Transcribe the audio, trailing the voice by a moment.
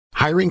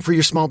Hiring for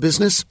your small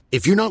business?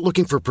 If you're not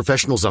looking for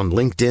professionals on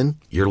LinkedIn,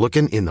 you're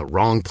looking in the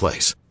wrong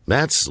place.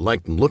 That's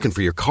like looking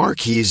for your car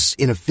keys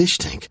in a fish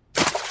tank.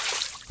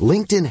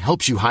 LinkedIn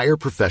helps you hire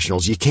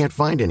professionals you can't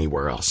find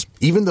anywhere else,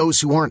 even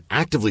those who aren't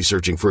actively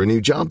searching for a new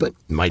job but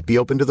might be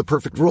open to the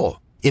perfect role.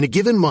 In a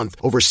given month,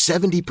 over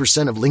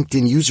 70% of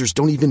LinkedIn users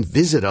don't even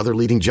visit other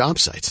leading job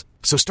sites.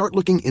 So start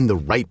looking in the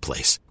right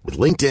place. With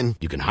LinkedIn,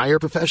 you can hire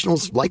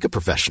professionals like a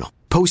professional.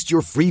 Post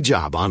your free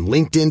job on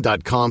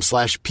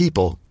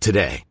linkedin.com/people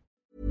today.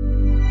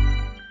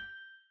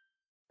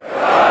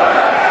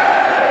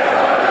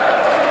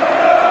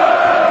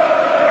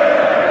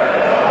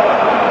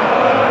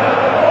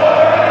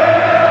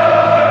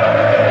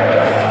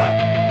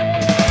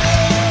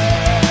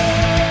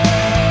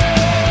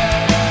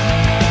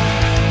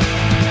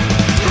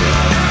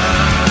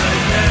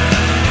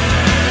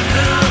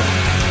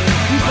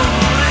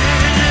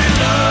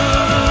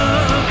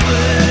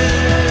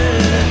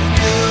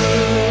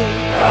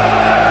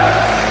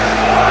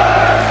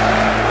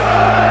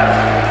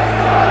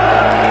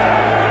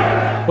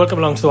 Welcome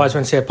along to the Wise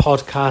Men Say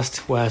podcast,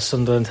 where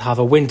Sunderland have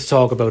a win to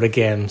talk about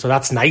again. So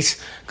that's nice,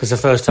 because the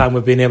first time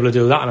we've been able to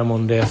do that on a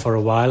Monday for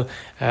a while.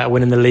 A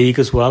win in the league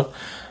as well.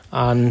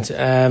 And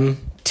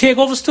take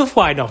over stuff,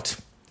 why not?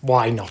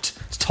 Why not?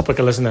 It's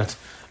topical, isn't it?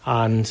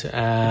 And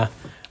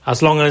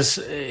as long as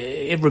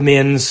it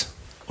remains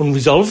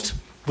unresolved,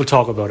 we'll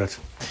talk about it.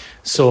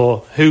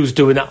 So who's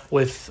doing that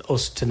with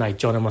us tonight?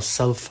 Joining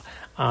myself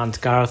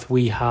and Gareth,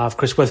 we have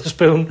Chris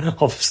Witherspoon,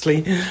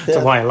 obviously. Yeah.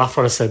 That's why I laugh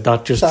when I said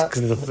that, just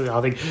because I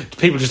think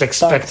people just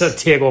expect a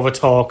takeover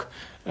talk.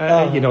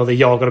 That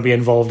you're going to be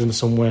involved in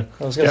some way.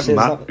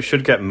 We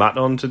should get Matt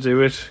on to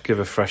do it, give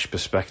a fresh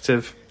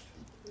perspective.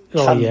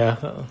 Can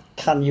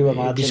you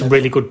imagine? There'd be some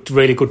really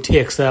good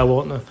takes there,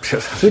 won't there?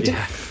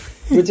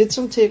 We did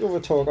some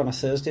takeover talk on a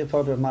Thursday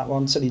pod with Matt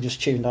once, and he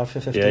just tuned out for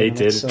 15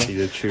 minutes. He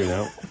did tune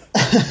out.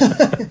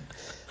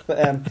 But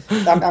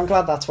I'm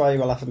glad that's why you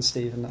were laughing,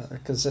 Stephen,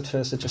 because at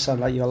first it just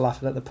sounded like you were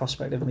laughing at the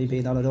prospect of me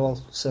being on it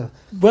all. So,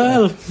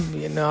 we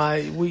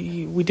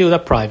do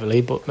that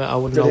privately, but I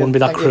wouldn't be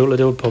that cruel to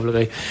do it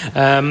publicly.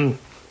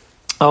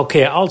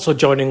 Okay, also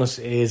joining us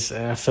is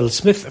Phil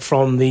Smith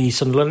from the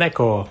Sunderland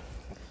Echo.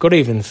 Good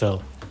evening,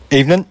 Phil.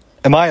 Evening.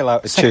 Am I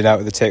allowed to tune out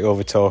of the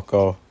takeover talk,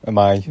 or am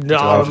I? No,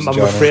 I'm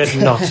afraid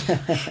not.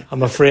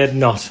 I'm afraid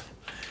not.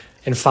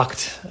 In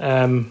fact,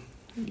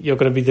 you're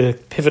going to be the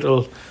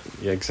pivotal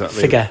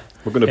figure.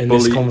 We're going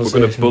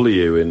to bully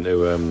you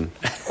into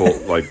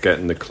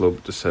getting the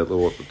club to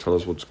tell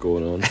us what's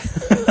going on.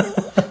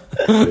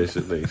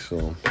 Basically,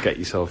 so get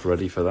yourself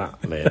ready for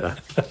that later.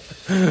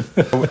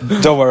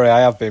 Don't worry,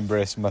 I have been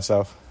bracing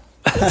myself.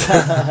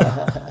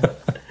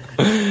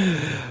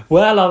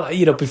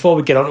 Well, before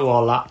we get on to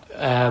all that,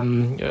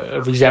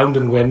 a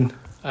resounding win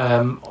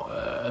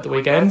at the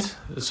weekend.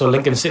 So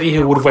Lincoln City,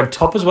 who would have went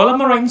top as well,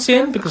 am I right in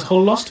saying? Because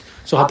Hull lost.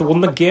 So had they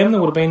won the game, they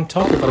would have been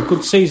top. They've had a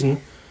good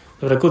season.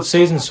 They've had a good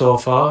season so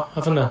far,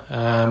 haven't they?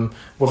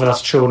 Whether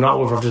that's true or not,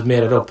 whether I've just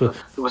made it up. They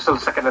were still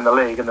second in the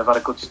league, and they've had a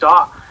good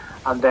start.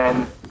 And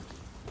then,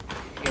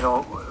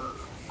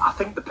 I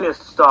think the place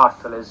to start,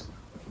 Phil, is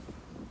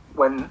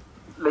when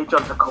Lee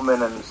Johnson come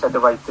in and said the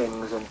right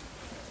things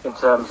in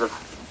terms of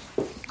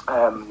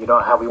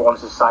how he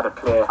wants his side to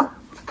play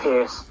with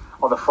pace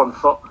on the front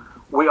foot.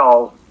 We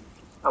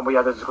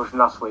had a discussion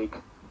last week,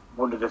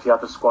 wondered if he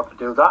had the squad to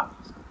do that.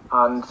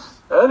 And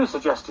early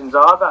suggestions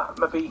are that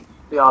maybe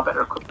they are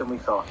better equipped than we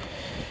thought.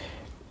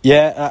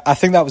 Yeah, I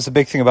think that was the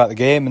big thing about the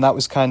game, and that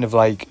was kind of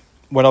like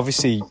when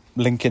obviously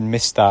Lincoln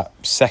missed that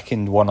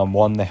second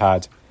one-on-one they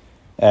had.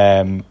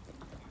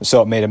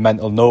 Sort of made a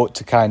mental note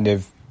to kind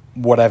of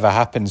whatever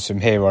happens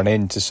from here on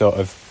in to sort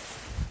of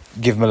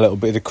give him a little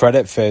bit of the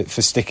credit for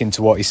sticking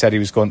to what he said he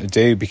was going to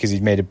do, because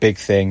he'd made a big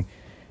thing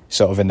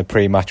sort of in the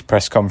pre-match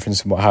press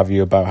conference and what have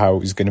you about how it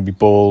was going to be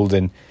bold,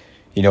 and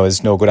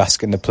there's no good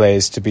asking the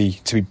players to be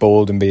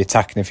bold and be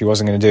attacking if he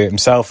wasn't going to do it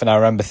himself. And I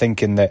remember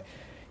thinking that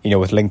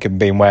with Lincoln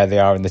being where they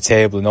are in the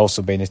table and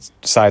also being a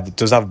side that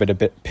does have a bit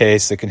of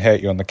pace that can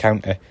hurt you on the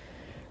counter,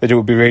 that it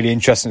would be really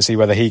interesting to see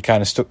whether he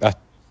kind of stuck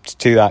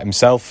to that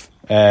himself,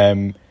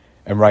 and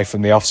right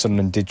from the off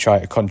Sunderland did try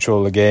to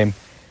control the game.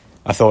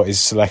 I thought his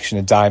selection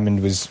of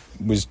Diamond was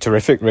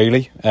terrific,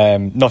 really.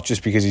 Not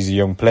just because he's a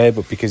young player,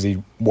 but because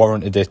he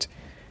warranted it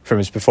from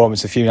his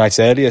performance a few nights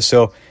earlier.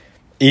 So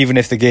even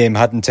if the game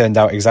hadn't turned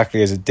out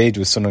exactly as it did,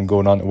 with Sunderland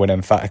going on to win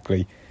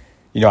emphatically,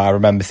 I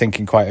remember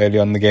thinking quite early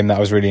on in the game that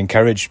I was really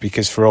encouraged,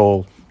 because for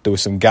all there were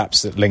some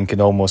gaps that Lincoln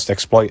almost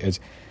exploited,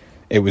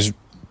 it was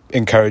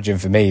encouraging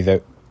for me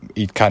that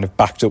he'd kind of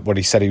backed up what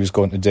he said he was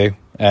going to do.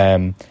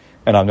 And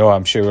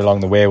I'm sure along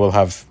the way we'll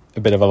have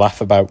a bit of a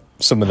laugh about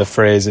some of the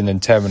phrasing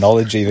and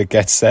terminology that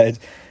gets said.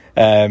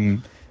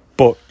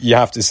 But you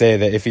have to say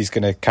that if he's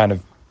going to kind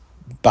of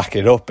back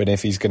it up and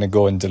if he's going to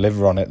go and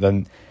deliver on it,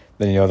 then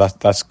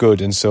that's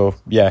good. And so,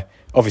 yeah,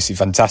 obviously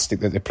fantastic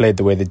that they played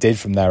the way they did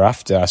from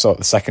thereafter. I thought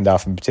the second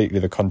half, and particularly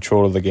the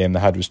control of the game they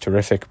had, was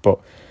terrific. But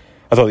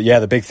I thought,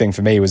 the big thing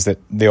for me was that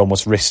they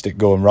almost risked it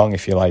going wrong,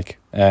 if you like.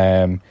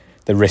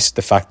 they risked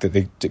the fact that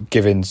they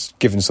given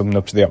something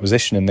up to the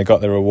opposition and they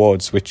got their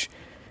rewards, which,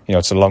 you know,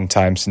 it's a long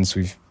time since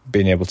we've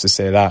been able to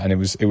say that, and it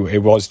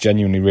was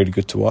genuinely really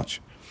good to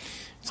watch.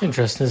 It's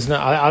interesting, isn't it?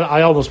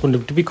 I almost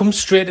wondered, did we come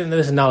straight into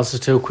this analysis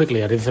too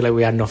quickly? I didn't feel like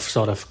we had enough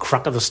sort of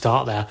crack at the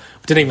start there.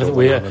 We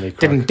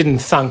didn't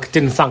thank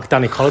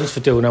Danny Collins for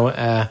doing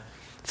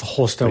for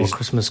hosting our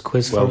Christmas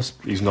quiz for us.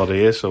 He's not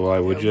here, so why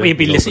would you? He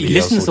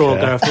listens to all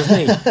Gareth, doesn't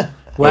he?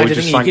 What do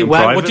you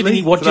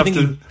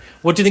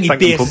think he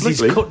bases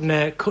his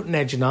cutting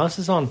edge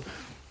analysis on?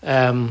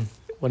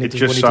 It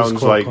just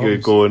sounds like you're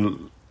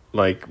going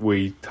like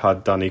we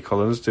had Danny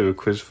Collins do a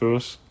quiz for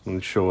us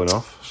and showing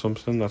off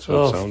something. That's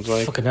what it sounds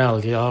like. Fucking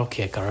hell! Yeah,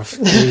 okay, Gareth.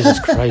 Jesus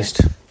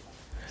Christ!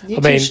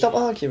 Stop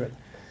arguing.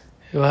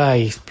 Why,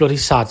 he's bloody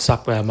sad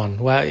sack there, man.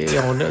 Well, you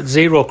know,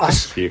 zero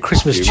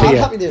Christmas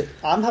cheer.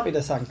 I'm happy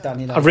to thank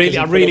Danny. I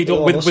really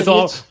don't.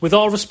 With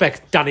all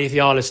respect, Danny, if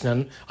you are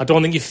listening, I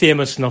don't think you're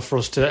famous enough for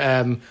us to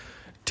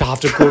have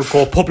to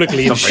go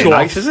publicly and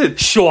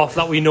show off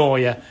that we know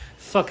you.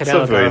 Fucking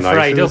hell, Gareth.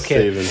 Right,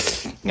 okay.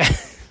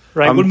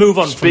 Right, we'll move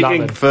on from that.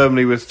 Speaking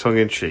firmly with tongue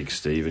in cheek,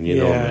 Stephen, you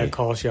know me. Yeah, of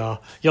course you are.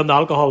 You're on the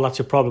alcohol, that's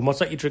your problem. What's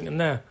that you're drinking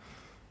there?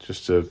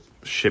 Just a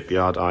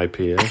shipyard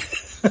IPA.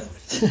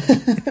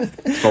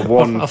 It's my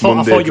one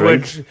Monday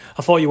drink.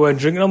 I thought you weren't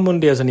drinking on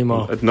Mondays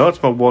anymore. No,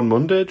 it's my one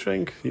Monday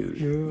drink. I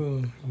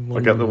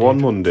get the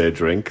one Monday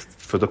drink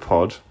for the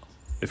pod,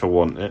 if I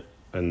want it,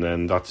 and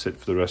then that's it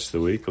for the rest of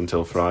the week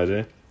until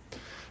Friday.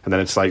 And then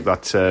it's like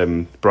that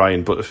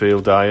Brian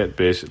Butterfield diet,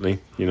 basically,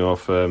 you know,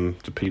 of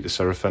Peter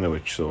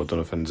Serafinovich. So I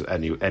don't know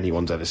if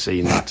anyone's ever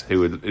seen that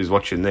who's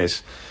watching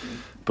this,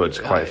 but it's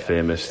quite a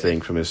famous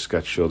thing from his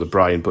sketch show, the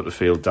Brian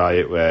Butterfield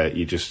diet, where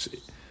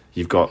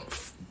you've got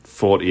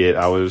 48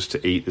 hours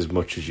to eat as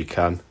much as you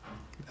can,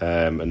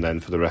 and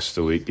then for the rest of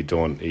the week you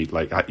don't eat,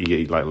 you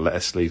eat like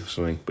lettuce leaf or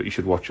something. But you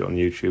should watch it on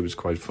YouTube; it's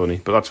quite funny.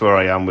 But that's where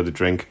I am with the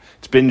drink.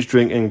 It's binge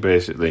drinking,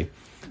 basically.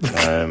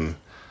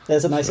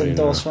 There's a nice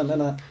endorsement,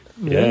 isn't it?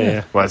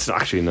 Yeah. Well, it's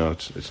actually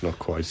it's not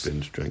quite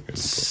binge drinking.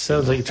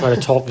 Sounds like you're trying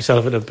to talk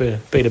yourself into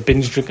being a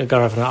binge drinker,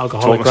 Gareth, and an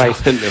alcoholic, right?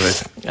 Into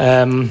it.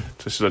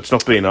 It's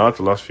not been hard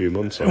for the last few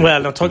months.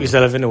 Well, not talk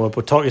yourself into it,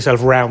 but talk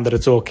yourself round that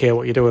it's okay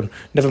what you're doing.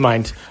 Never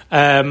mind.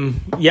 I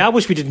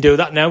wish we didn't do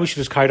that now. We should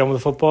just carry on with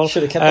the football.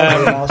 Should have kept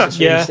that analysis.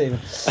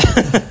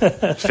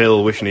 Yeah.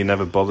 Phil wishing he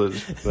never bothered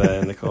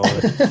there in the corner.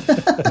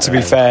 To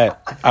be fair,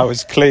 I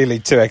was clearly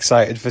too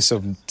excited for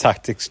some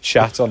tactics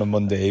chat on a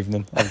Monday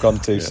evening. I've gone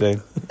too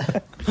soon.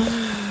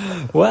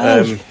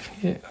 Well,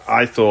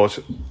 I thought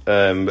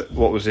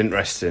what was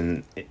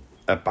interesting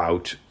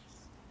about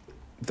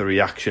the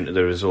reaction to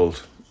the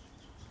result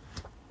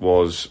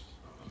was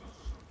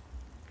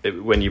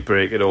when you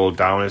break it all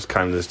down, it's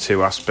kind of there's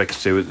two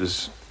aspects to it.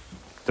 There's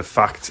the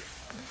fact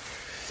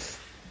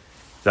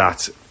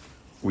that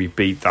we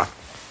beat a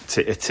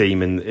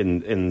team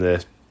in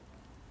the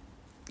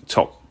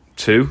top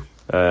two,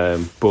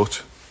 and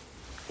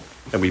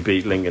we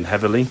beat Lincoln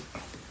heavily.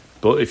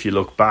 But if you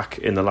look back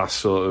in the last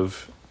sort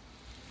of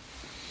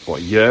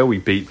year, we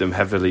beat them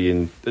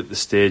heavily at the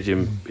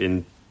stadium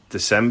in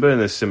December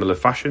in a similar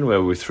fashion, where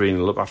we were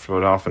 3-0 up after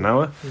about half an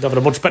hour. They're having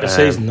a much better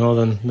season though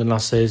than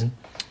last season.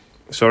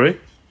 Sorry?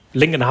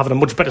 Lincoln are having a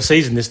much better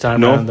season this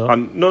time around though.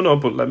 No,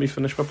 but let me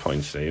finish my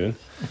point, Stephen.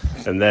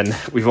 And then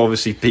we've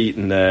obviously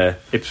beaten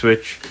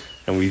Ipswich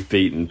and we've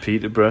beaten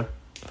Peterborough.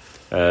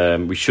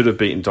 We should have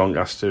beaten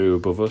Doncaster, who were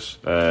above us.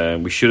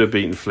 We should have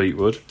beaten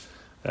Fleetwood.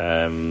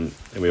 And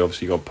we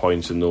obviously got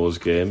points in those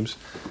games.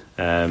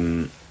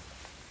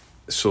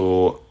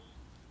 So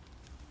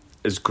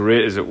as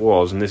great as it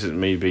was, and this isn't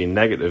me being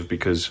negative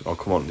because I'll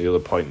come on to the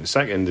other point in a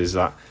second, is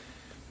that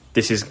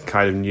this is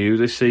kind of new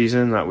this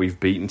season, that we've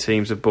beaten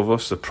teams above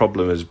us. The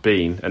problem has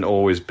been, and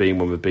always been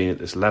when we've been at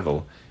this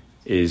level,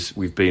 is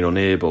we've been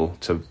unable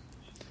to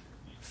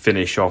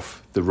finish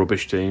off the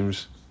rubbish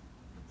teams.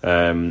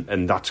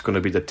 And that's going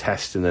to be the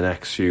test in the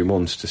next few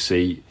months to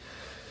see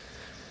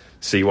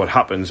what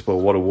happens. But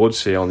what I would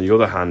say on the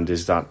other hand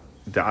is that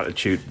the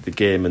attitude of the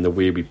game and the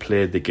way we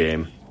played the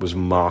game was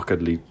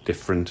markedly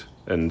different,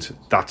 and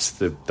that's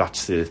the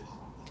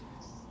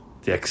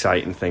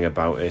exciting thing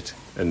about it.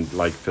 And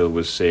like Phil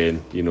was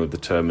saying, you know, the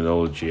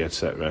terminology,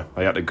 etc.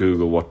 I had to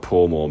Google what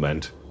Pomo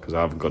meant because I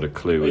haven't got a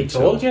clue. He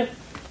told you?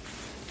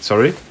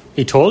 Sorry?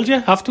 He told you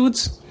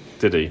afterwards?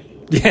 Did he?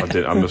 Yeah.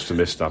 I must have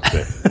missed that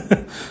bit.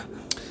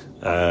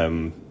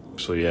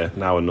 So yeah,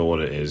 now I know what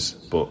it is,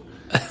 but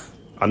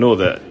I know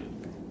that.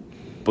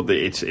 But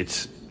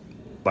it's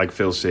like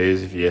Phil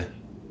says, if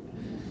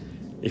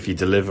you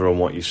deliver on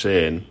what you're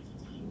saying,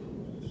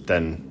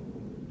 then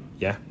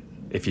yeah.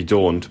 If you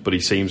don't, but he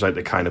seems like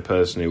the kind of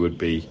person who would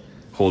be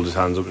hold his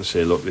hands up and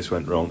say, "Look, this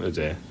went wrong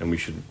today, and we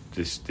should.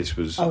 This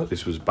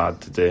was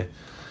bad today."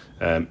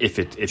 If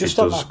it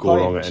does go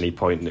wrong at any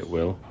point, and it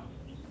will.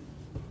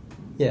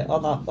 Yeah,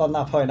 on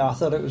that point, I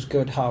thought it was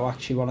good how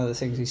actually one of the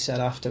things he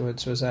said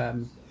afterwards was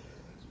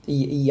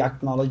he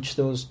acknowledged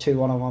those 2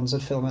 1-on-1s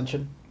that Phil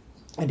mentioned,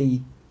 and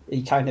he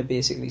kind of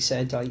basically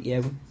said, like, yeah,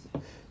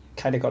 we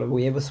kind of got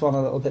away with one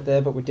a little bit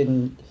there, but we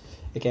didn't.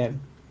 Again,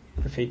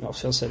 repeating what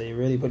Phil said here,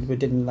 really, but we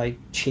didn't like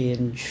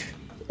change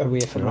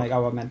away from like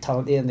our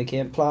mentality and the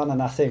game plan.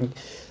 And I think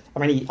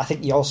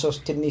he also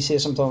didn't he say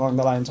something along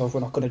the lines of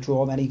we're not going to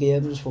draw many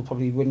games, we'll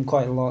probably win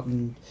quite a lot,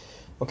 and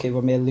okay,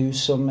 we may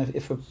lose some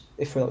if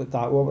we're like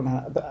that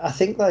one. But I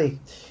think I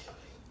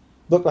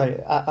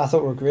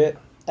thought we were great.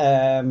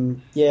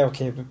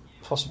 We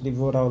possibly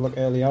wrote our look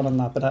early on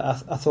that, but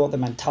I thought the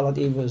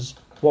mentality was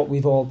what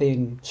we've all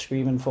been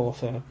screaming for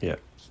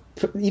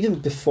even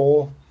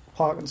before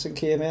Parkinson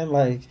came in,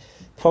 like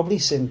probably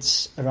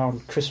since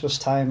around Christmas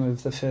time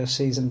of the first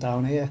season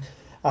down here.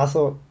 I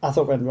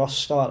thought when Ross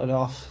started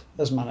off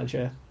as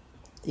manager,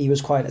 he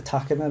was quite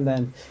attacking, and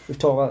then we've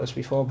talked about this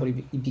before, but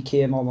he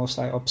became almost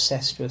like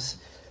obsessed with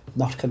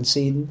not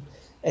conceding,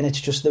 and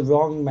it's just the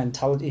wrong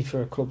mentality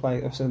for a club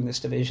like us in this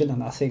division.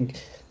 And I think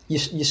you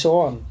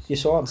saw on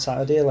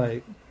Saturday,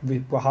 like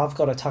we have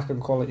got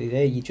attacking quality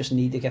there. You just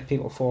need to get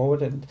people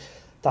forward, and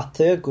that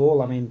third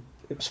goal, I mean,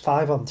 it was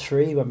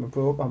 5-on-3 when we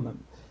broke on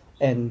them,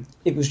 and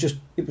it was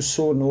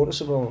so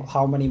noticeable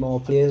how many more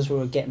players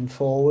were getting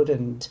forward,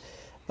 and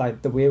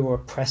like the way we were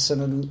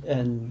pressing,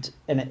 and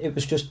it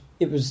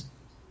was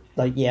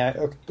like,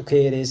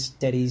 okay, it is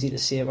dead easy to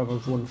say when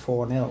we've won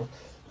 4-0,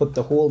 but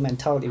the whole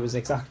mentality was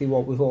exactly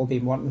what we've all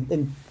been wanting,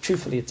 and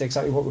truthfully it's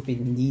exactly what we've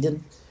been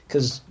needing,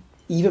 because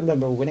even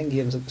when we were winning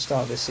games at the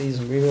start of this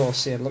season, we were all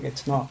saying, look,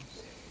 it's not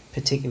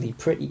particularly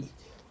pretty.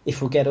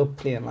 If we get up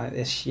playing like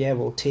this,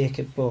 we'll take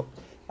it, but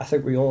I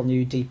think we all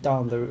knew deep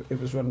down that it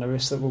was running a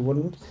risk that we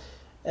wouldn't.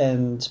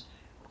 And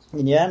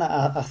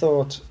I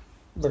thought,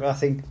 look, I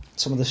think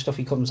some of the stuff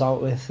he comes out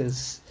with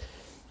it's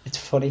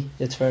funny.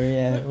 It's very.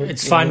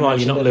 It's fine while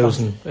you're not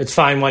losing. It's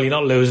fine while you're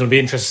not losing. It'll be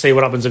interesting to see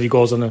what happens if he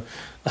goes on a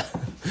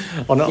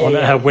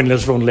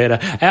winless run later.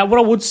 What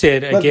I would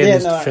say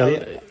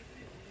Phil,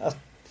 I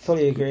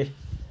fully agree.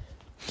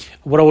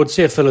 What I would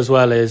say, Phil, as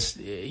well is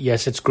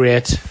yes, it's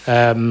great.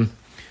 That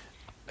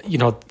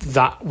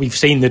we've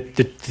seen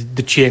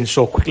the change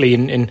so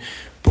quickly,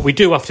 but we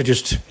do have to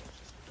just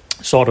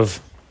sort of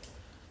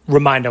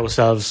remind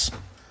ourselves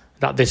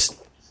that this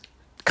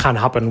can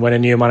happen when a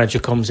new manager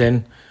comes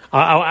in.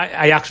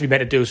 I actually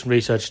meant to do some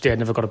research today. I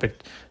never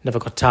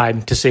got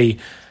time to see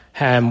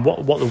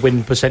what the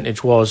win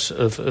percentage was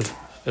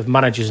of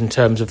managers in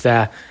terms of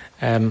their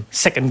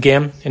second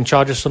game in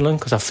charge of Sunderland,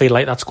 because I feel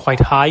like that's quite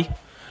high,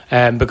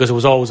 because it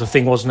was always a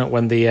thing, wasn't it,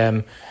 when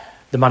the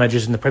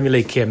managers in the Premier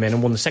League came in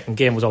and won the second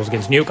game was always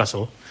against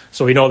Newcastle.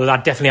 So we know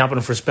that definitely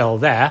happened for a spell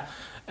there.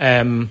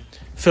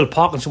 Phil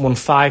Parkinson won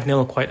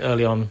 5-0 quite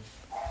early on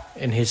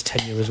in his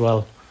tenure as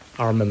well,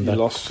 I remember. He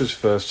lost his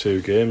first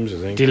two games, I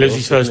think. Did he lose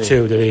his first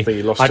two, did he? I think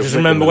he lost. I just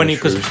remember when we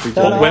won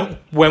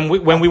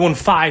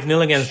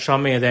 5-0 against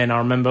Tranmere, then I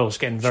remember us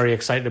getting very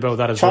excited about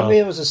that as well.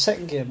 Tranmere was the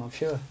second game, I'm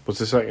sure. Was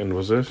the second,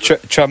 was it?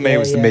 Tranmere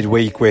was the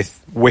midweek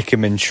with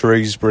Wickham and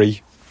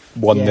Shrewsbury.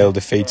 1-0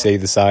 defeats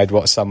either side.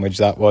 What a sandwich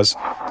that was.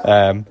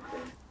 I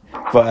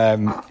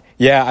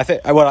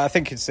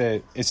think it's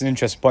an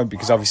interesting point,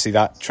 because obviously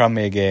that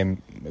Tranmere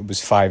game, it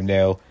was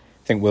 5-0. I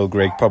think Will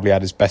Grigg probably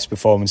had his best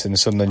performance in the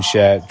Sunderland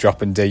shirt,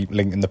 dropping deep,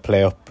 linking the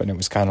play up, and it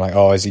was kind of like,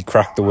 has he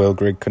cracked the Will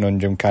Grigg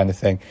conundrum kind of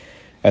thing.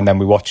 And then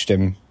we watched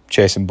him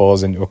chasing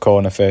balls into a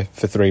corner for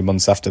 3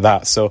 months after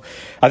that. So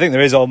I think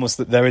there is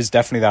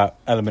definitely that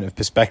element of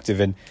perspective,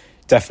 and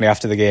definitely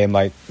after the game,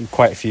 like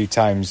quite a few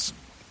times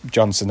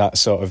Johnson had to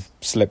sort of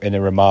slip in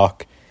a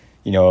remark,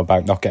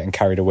 about not getting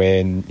carried away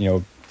and,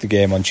 the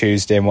game on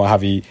Tuesday and what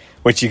have you,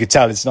 which you could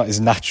tell it's not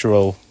his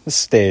natural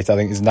state. I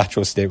think his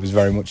natural state was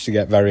very much to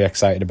get very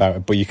excited about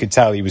it, but you could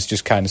tell he was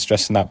just kind of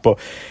stressing that. But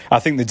I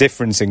think the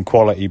difference in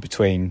quality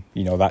between,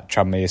 that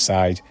Tranmere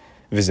side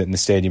visiting the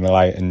Stadium of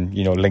Light and,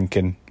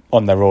 Lincoln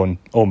on their own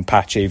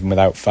patch, even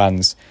without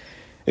fans,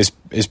 is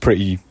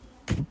pretty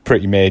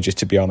major,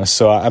 to be honest.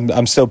 So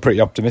I'm still pretty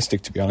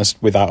optimistic, to be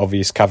honest, with that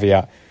obvious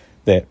caveat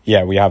that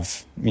we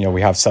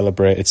have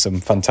celebrated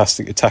some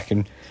fantastic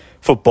attacking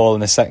football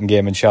in a second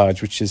game in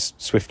charge, which has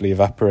swiftly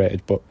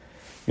evaporated. But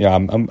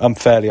I'm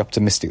fairly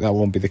optimistic that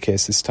won't be the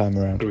case this time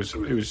around. It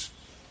was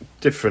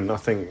different, I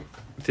think,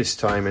 this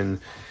time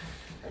in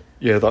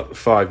that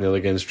 5-0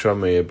 against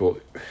Tranmere, but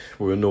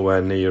we were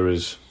nowhere near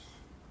as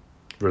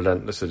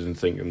relentless, I didn't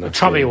think, in that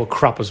Tranmere game. were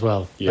crap as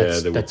well. Yeah,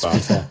 they were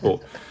bad,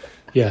 but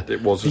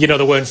it wasn't.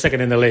 They weren't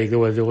second in the league. They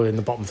were in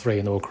the bottom three,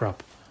 and they were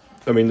crap.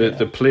 I mean,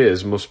 the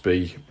players must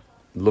be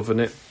loving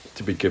it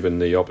to be given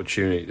the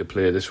opportunity to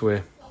play this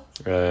way.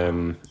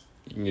 You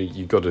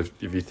got to,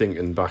 if you're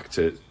thinking back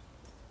to,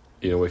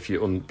 if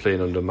you're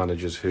playing under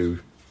managers who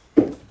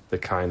the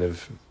kind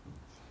of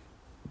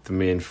the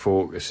main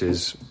focus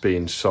is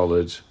being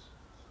solid,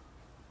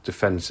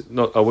 defensive.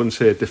 I wouldn't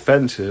say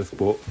defensive,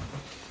 but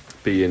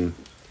being,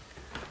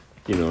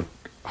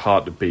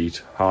 hard to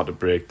beat, hard to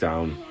break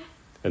down,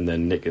 and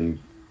then nicking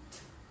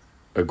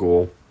a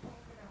goal.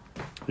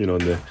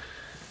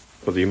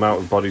 But the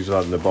amount of bodies we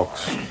had in the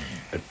box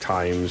at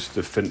times,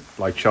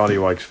 like Charlie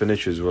Wyke's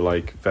finishes were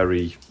like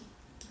very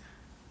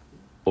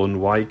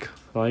un-Wyke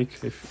like.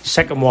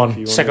 Second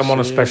one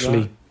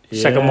especially,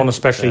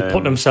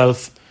 putting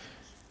himself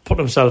put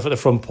himself at the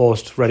front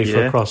post ready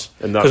for a cross.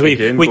 Because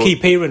we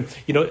keep hearing,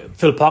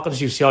 Phil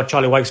Parkinson, you see how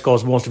Charlie White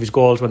scores most of his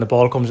goals when the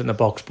ball comes in the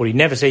box, but he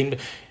never seemed.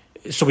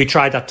 So we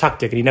tried that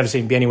tactic, and he never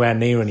seemed to be anywhere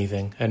near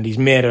anything. And he's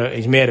made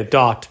a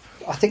dart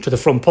to the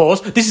front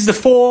post. This is the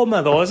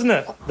former, though, isn't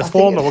it? The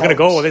former. We're going to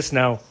go with this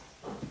now.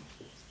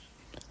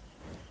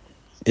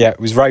 Yeah, it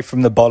was right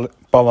from the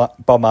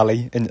bomb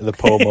alley into the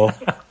Pomo.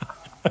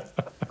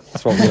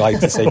 That's what we like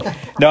to see.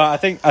 No, I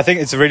think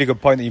it's a really good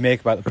point that you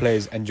make about the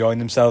players enjoying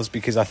themselves,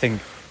 because I think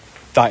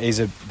that is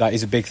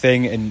a big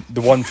thing. And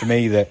the one for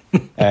me that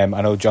I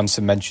know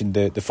Johnson mentioned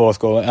the fourth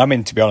goal. I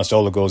mean, to be honest,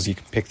 all the goals you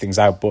can pick things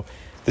out, but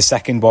the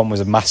second one was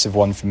a massive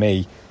one for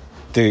me.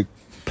 The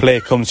play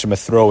comes from a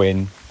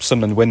throw-in.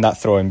 Sunderland win that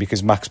throw-in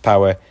because Max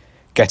Power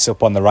gets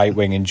up on the right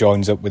wing and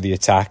joins up with the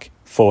attack,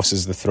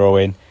 forces the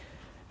throw-in.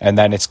 And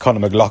then it's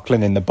Conor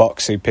McLaughlin in the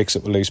box who picks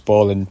up the loose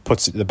ball and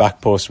puts it to the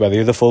back post where the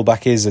other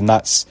fullback is, and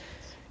that's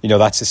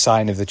a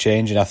sign of the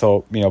change. And I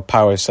thought,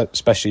 Power,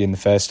 especially in the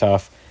first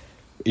half,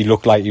 he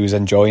looked like he was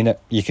enjoying it.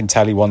 You can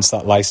tell he wants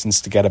that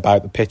licence to get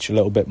about the pitch a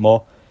little bit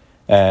more.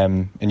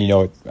 And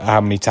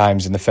how many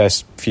times in the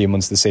first few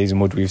months of the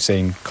season would we have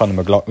seen Conor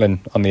McLaughlin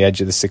on the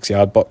edge of the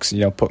 6-yard box,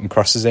 putting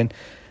crosses in?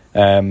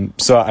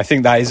 So I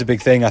think that is a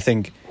big thing. I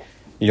think,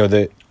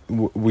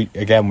 we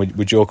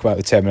joke about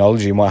the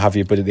terminology and what have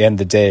you, but at the end of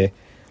the day,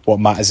 what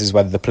matters is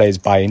whether the players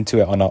buy into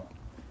it or not.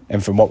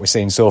 And from what we're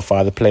seeing so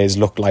far, the players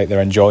look like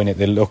they're enjoying it.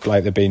 They look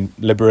like they're being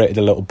liberated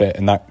a little bit,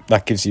 and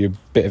that gives you a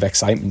bit of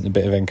excitement, a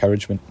bit of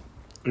encouragement.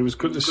 It was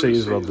good to see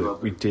as well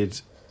that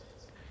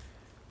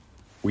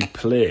we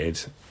played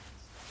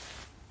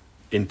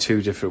in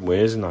two different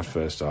ways in that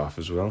first half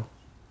as well.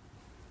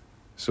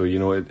 So,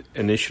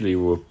 initially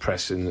we were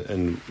pressing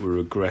and we were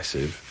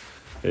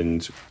aggressive,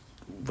 and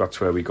that's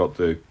where we got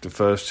the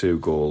first two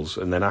goals.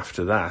 And then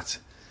after that,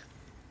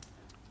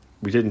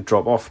 we didn't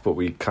drop off, but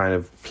we kind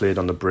of played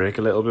on the break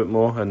a little bit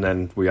more. And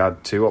then we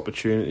had two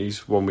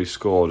opportunities. One we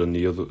scored, and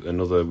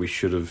another we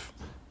should have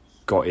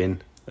got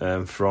in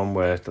from,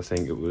 where I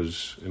think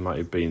it might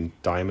have been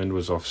Diamond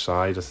was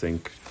offside. I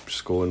think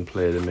Scullen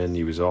played him in,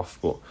 he was off,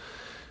 but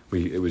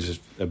it was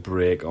a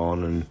break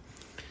on. And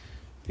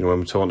when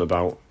we're talking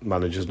about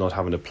managers not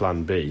having a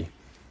plan B,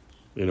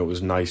 it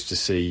was nice to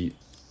see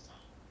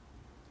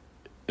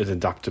an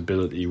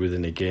adaptability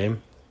within a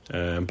game.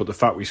 But the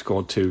fact we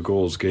scored two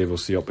goals gave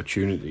us the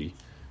opportunity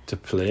to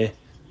play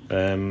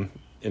in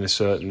a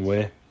certain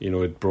way.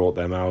 It brought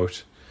them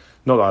out.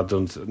 Not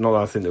that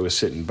I think they were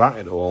sitting back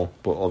at all,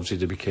 but obviously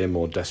they became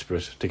more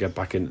desperate to get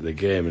back into the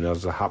game. And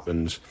as that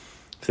happens,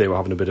 if they were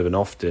having a bit of an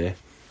off day,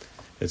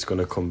 it's going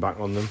to come back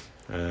on them.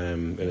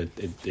 And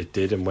it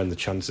did. And when the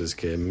chances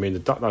came, I mean,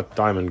 that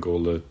Diamond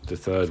goal, the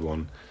third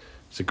one,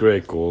 it's a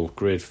great goal,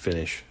 great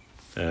finish.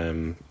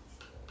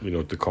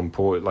 The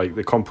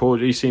Comport,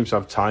 he seems to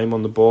have time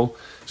on the ball.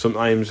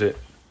 Sometimes it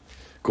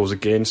goes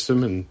against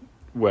him, and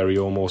where he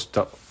almost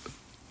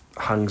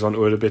hangs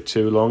onto it a bit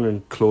too long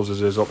and closes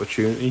his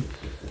opportunity,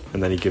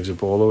 and then he gives the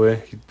ball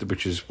away,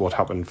 which is what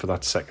happened for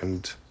that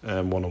second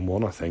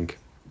one-on-one, I think.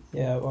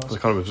 Yeah, it was. I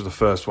can't remember if it was the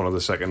first one or the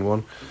second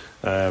one.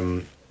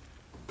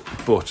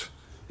 But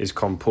his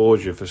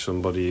composure for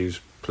somebody who's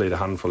played a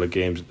handful of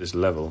games at this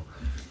level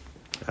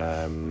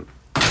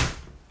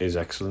is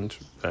excellent,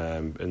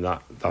 and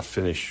that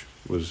finish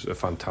was a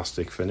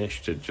fantastic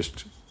finish to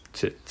just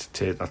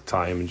take that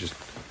time and just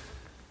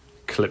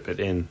clip it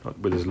in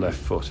with his left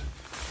foot.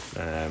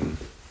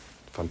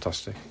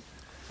 Fantastic.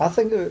 I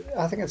think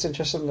it's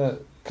interesting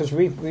that, because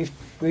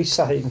we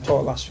sat here and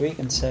talked last week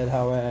and said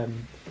how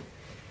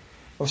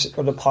obviously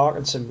under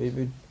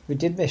Parkinson we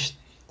did miss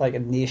like a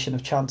nation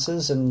of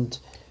chances, and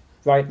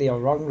rightly or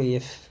wrongly,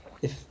 if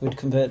we'd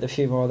converted a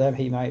few more of them,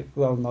 he might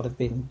well not have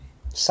been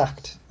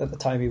sacked at the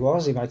time he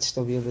was. He might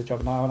still be in the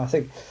job now. And I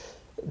think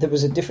there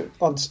was a different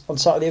on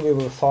Saturday we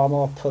were far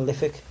more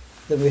prolific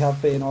than we have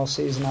been all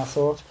season, I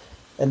thought.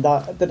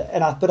 But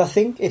I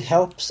think it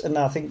helps, and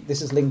I think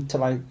this is linked to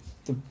like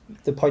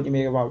the point you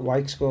make about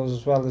White scores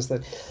as well, is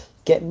that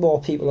getting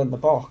more people in the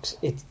box,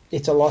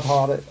 it's a lot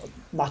harder.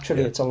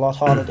 Naturally, it's a lot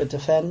harder to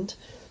defend.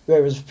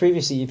 Whereas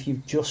previously, if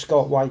you've just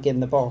got White in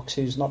the box,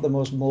 who's not the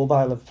most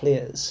mobile of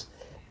players,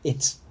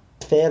 it's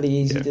fairly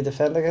easy to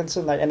defend against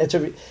him. And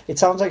it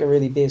sounds like a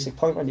really basic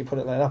point when you put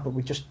it like that, but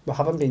we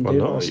haven't been doing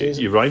it all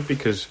season. You're right,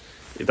 because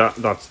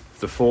that's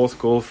the fourth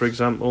goal, for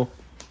example.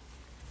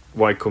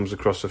 White comes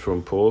across the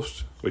front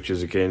post, which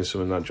is again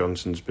something that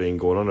Johnson's been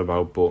going on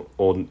about. But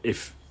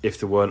if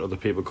there weren't other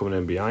people coming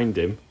in behind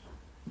him,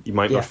 he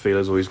might not feel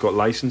as though he's got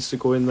licence to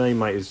go in there. He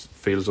might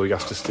feel as though he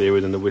has to stay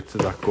within the width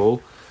of that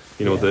goal.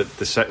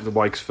 The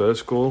White's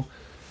first goal,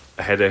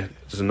 a header,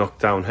 there's a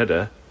knockdown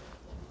header.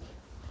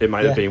 It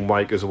might have been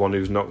White as the one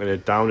who's knocking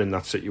it down in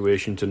that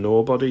situation to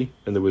nobody,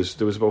 and there was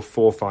about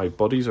 4 or 5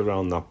 bodies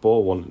around that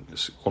ball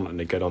wanting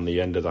to get on the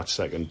end of that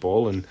second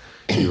ball. And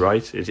you're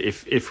right,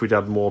 if we'd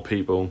had more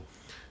people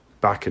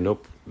backing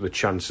up, the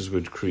chances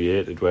would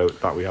created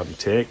that we hadn't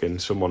taken.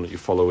 Someone that you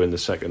follow in the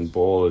second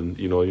ball, and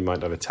you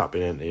might have a tap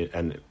in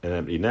an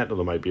empty net, or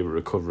they might be able to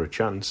recover a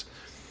chance.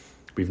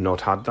 We've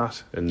not had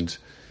that, and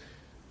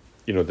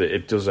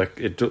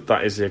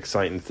that is the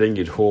exciting thing.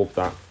 You'd hope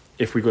that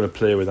if we're going to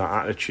play with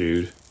that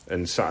attitude,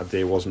 and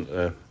Saturday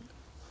wasn't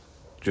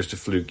just a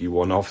fluky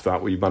one-off,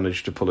 that we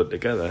managed to pull it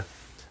together,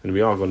 and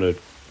we're going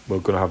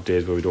to have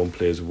days where we don't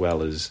play as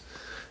well as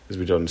we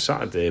did on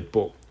Saturday.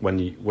 But when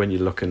you're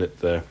looking at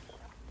the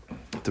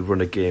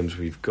run of games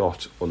we've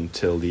got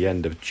until the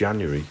end of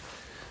January,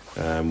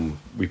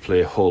 we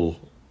play Hull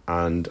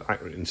and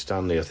Accrington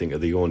Stanley, I think, are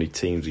the only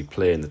teams we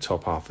play in the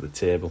top half of the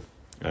table.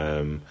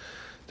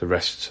 The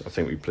rest, I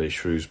think we play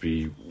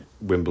Shrewsbury,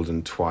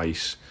 Wimbledon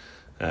twice,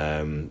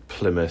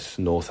 Plymouth,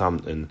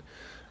 Northampton.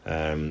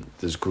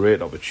 There's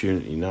great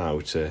opportunity now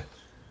to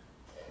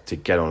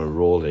get on a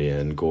roll here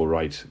and go,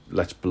 right,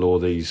 let's blow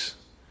these,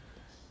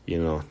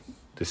 the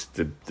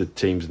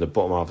teams in the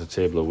bottom half of the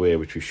table away,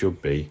 which we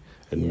should be,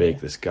 and make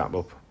this gap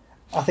up.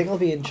 I think it'll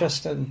be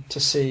interesting to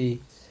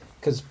see,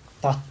 because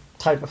that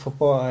type of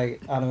football, I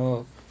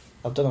know,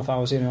 I don't know if I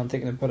was the only one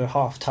thinking about at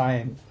half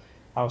time,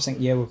 I was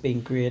thinking, we've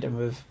been great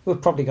and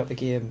we've probably got the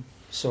game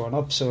sewn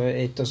up, so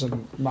it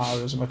doesn't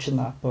matter as much in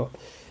that, but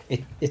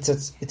it's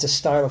a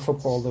style of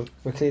football that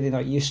we're clearly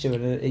not used to,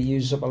 and it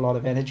uses up a lot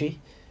of energy,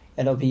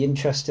 and it'll be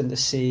interesting to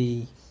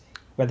see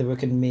whether we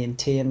can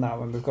maintain that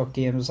when we've got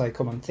games like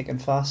coming thick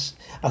and fast.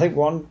 I think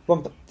one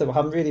that we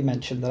haven't really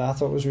mentioned that I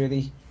thought was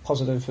really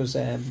positive was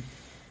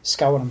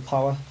Scowen and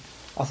Power.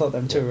 I thought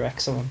them two were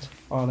excellent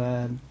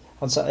on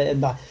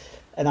Saturday,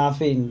 and I've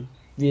been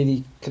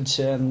really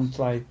concerned,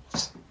 like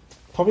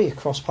probably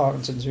across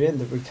Parkinson's reign,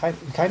 that we kind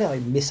of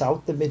like miss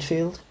out the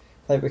midfield.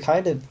 Like we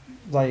kind of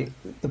like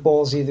the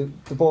ball's either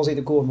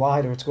going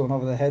wide or it's going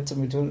over their heads,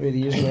 and we don't really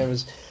use it.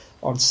 Whereas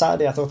on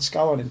Saturday, I thought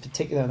Scowen in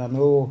particular, and I don't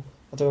know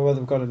whether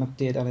we've got an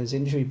update on his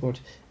injury, but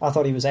I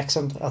thought he was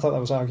excellent. I thought that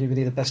was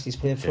arguably the best he's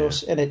played for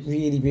us, and it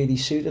really, really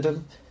suited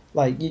him.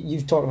 Like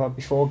you've talked about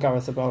before,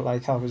 Gareth, about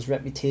like how his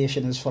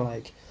reputation is for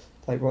like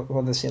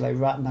what they say, like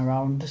ratting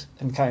around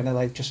and kind of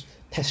like just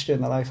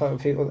pestering the life out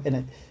of people,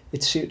 and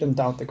it suited him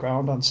down to the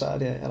ground on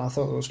Saturday, and I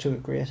thought those two were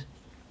great.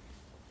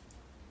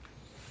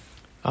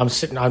 I'm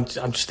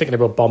just thinking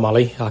about Bomb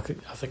Ali. I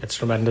think it's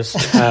tremendous.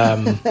 I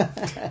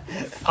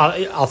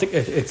think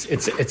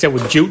it's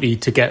our duty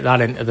to get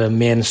that into the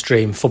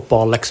mainstream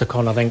football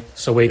lexicon, I think.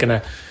 So we're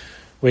gonna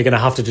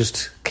have to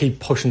just keep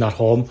pushing that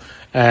home.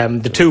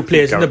 The two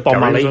players in the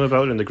Bomb Ali. Was on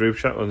about in the group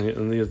chat on the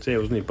other day,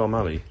 wasn't he? Bomb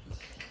Ali.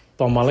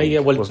 Bomb Ali, yeah.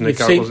 Well, wasn't it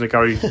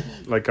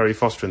Gary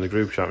Foster in the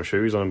group chat? I'm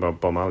sure he was on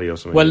about Bomb Ali or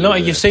something. Well, no,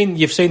 you've seen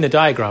the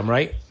diagram,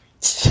 right?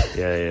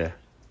 Yeah.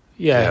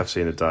 I've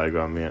seen the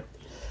diagram. Yeah.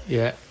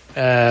 Yeah.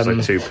 It's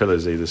like two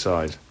pillars either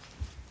side.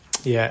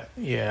 Yeah.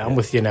 I'm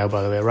with you now,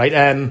 by the way, right?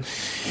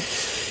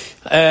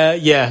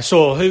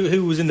 So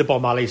who was in the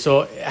Bomb Ali?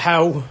 So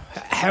how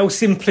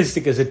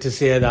simplistic is it to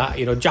say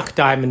that Jack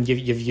Diamond?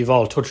 You've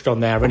all touched on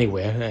there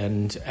anyway,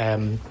 and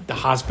there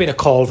has been a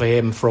call for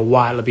him for a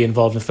while to be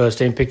involved in the first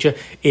team picture.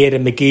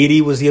 Aidan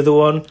McGeady was the other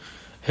one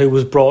who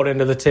was brought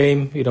into the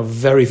team.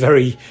 Very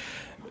very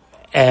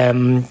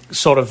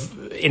sort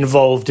of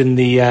involved in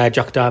the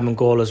Jack Diamond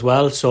goal as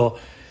well. So.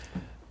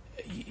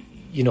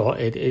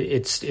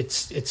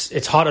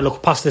 It's hard to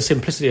look past the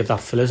simplicity of that,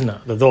 Phil, isn't it?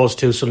 That those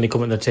two suddenly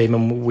come into the team,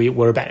 and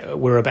we're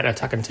a better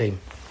attacking team.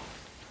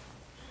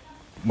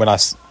 When I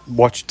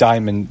watched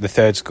Diamond, the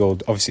third goal,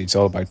 obviously it's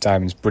all about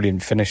Diamond's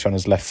brilliant finish on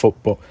his left foot,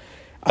 but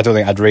I don't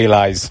think I'd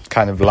realised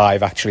kind of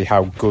live actually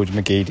how good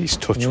McGeady's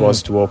touch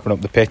was to open up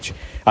the pitch.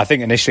 I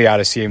think initially I'd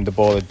assumed the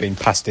ball had been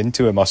passed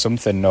into him or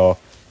something, but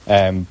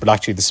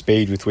actually the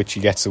speed with which he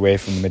gets away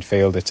from the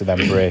midfielder to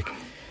then break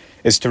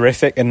is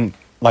terrific. And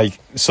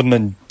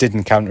Sunderland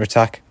didn't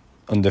counter-attack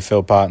under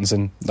Phil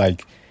Parkinson.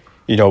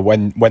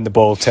 When the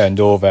ball turned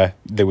over,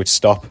 they would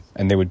stop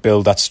and they would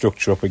build that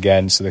structure up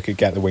again so they could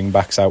get the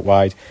wing-backs out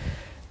wide.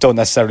 Don't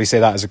necessarily say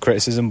that as a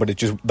criticism, but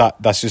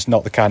that's just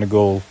not the kind of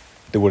goal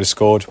they would have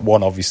scored.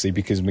 One, obviously,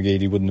 because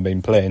McGeady wouldn't have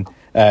been playing.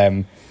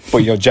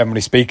 But generally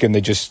speaking,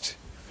 they just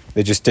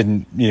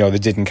didn't, they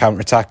didn't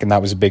counter-attack, and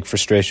that was a big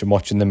frustration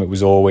watching them. It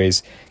was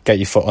always get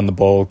your foot on the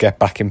ball, get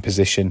back in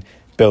position,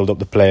 build up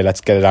the play,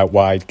 let's get it out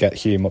wide, get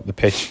Hume up the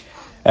pitch.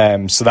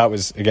 So that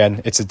was,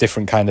 again, it's a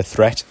different kind of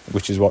threat,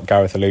 which is what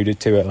Gareth alluded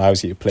to. It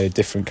allows you to play a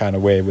different kind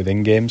of way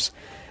within games.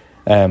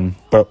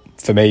 But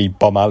for me,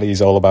 Bomb Ali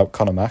is all about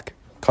Conor Mack.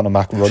 Conor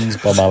Mack runs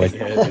Bomb Ali.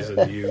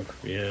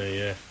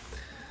 Yeah.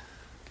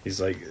 He's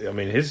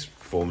his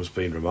form's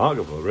been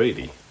remarkable,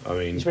 really.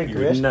 You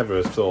would never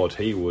have thought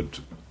he would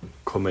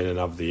come in and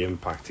have the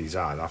impact he's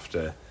had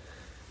after,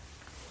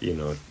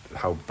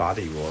 how bad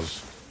he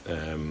was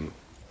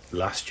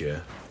last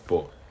year,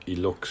 but he's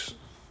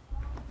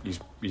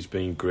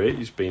been great.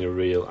 He's been a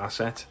real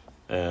asset.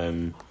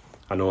 I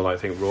know, I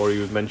think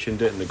Rory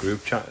mentioned it in the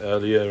group chat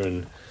earlier,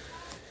 and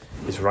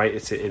he's right.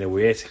 It's in a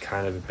way, it's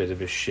kind of a bit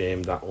of a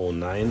shame that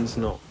 09's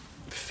not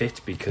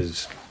fit,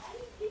 because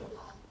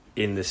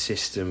in the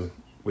system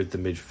with the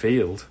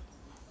midfield,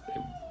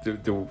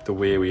 the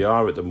way we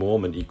are at the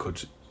moment, he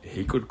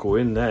could go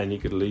in there and he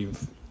could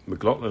leave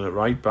McLaughlin at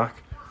right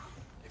back.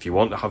 If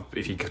you're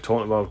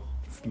talking about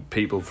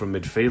people from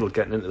midfield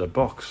getting into the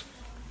box,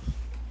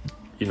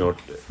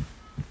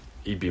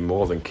 he'd be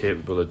more than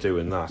capable of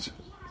doing that.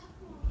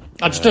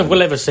 I just don't know if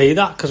we'll ever see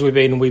that, because we've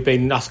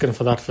been asking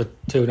for that for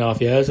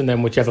 2.5 years, and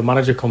then whichever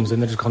manager comes in,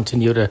 they just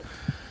continue to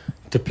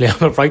play on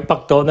the right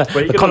back, don't they?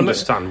 But you can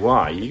understand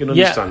why. You can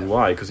understand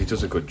why, because he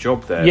does a good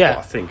job there. Yeah. But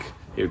I think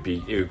it would be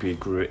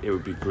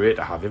great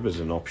to have him as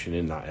an option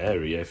in that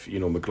area. If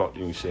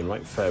McLaughlin, you're saying,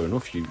 like, fair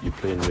enough, you're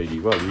playing really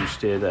well, you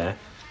stay there,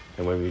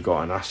 and when we've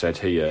got an asset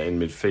here in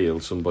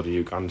midfield, somebody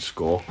who can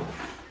score,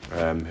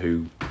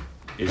 who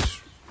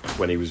is,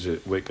 when he was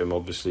at Wickham,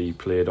 obviously he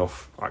played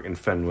off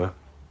Akinfenwa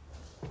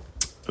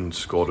and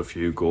scored a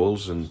few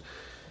goals, and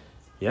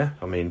yeah,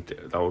 I mean,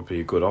 that would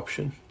be a good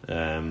option.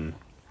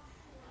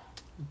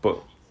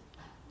 But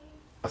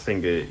I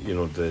think there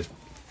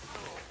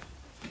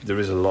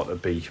is a lot to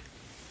be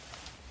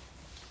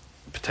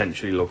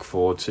potentially look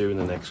forward to in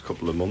the next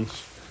couple of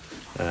months,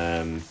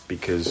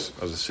 because,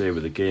 as I say,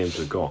 with the games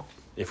we've got,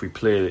 if we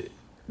play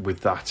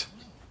with that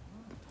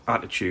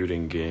attitude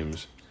in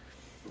games,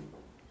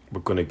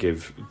 we're going to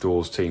give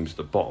those teams at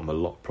the bottom a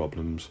lot of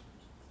problems,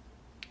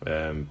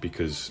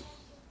 because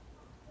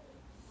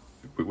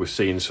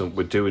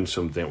we're doing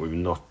something we've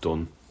not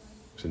done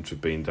since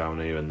we've been down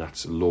here, and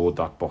that's load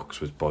that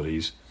box with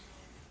bodies.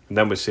 And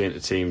then we're saying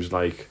to teams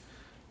like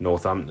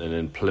Northampton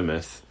and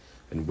Plymouth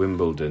and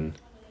Wimbledon,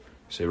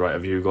 say, right,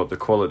 have you got the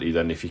quality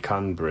then, if you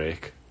can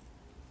break,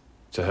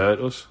 to hurt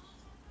us?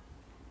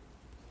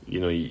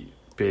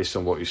 Based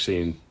on what you're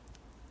seeing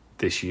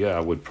this year, I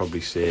would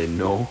probably say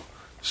no.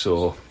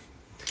 So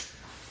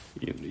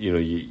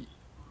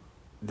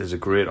there's a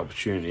great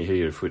opportunity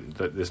here. If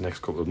this next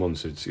couple of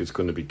months, it's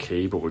going to be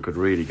key, but we could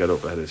really get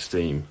up ahead of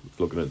steam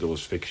looking at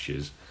those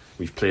fixtures.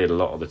 We've played a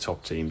lot of the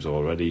top teams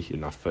already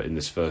in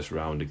this first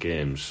round of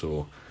games,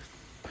 so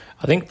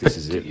I think this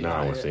is it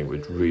now. I think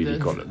we've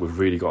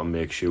really got to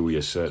make sure we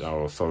assert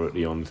our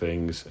authority on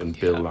things and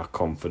build that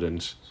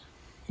confidence.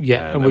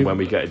 Yeah, and when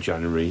we get to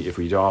January, if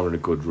we are in a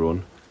good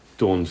run,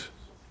 don't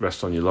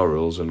rest on your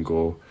laurels and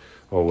go,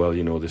 oh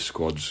well, this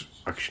squad's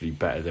actually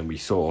better than we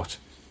thought.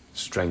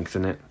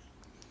 Strengthen it.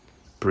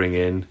 Bring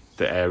in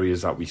the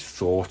areas that we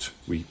thought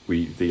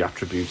the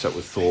attributes that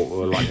we thought we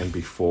were lacking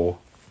before.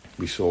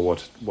 We saw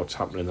what's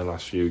happened in the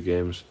last few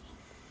games.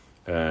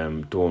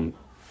 Don't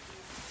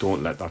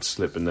let that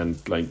slip, and then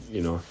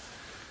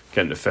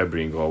get into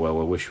February and go, well,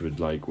 we wish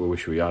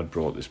we had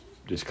brought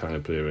this kind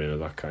of player in or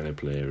that kind of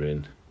player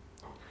in.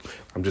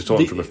 I'm just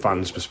talking from a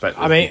fan's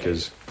perspective,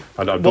 because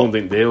I don't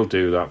think they'll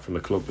do that from a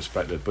club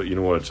perspective. But you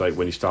know what it's like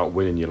when you start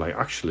winning, you're like,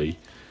 actually,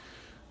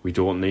 we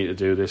don't need to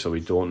do this or we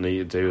don't need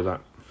to do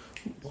that.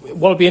 Well,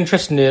 it'll be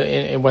interesting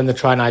in when they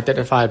try and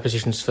identify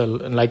positions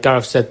fill. And like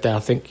Gareth said there, I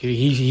think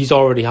he's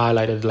already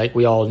highlighted, like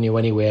we all knew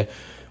anyway,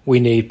 we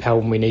need power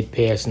and we need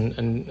pace.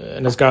 And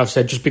as Gareth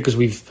said, just because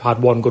we've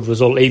had one good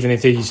result, even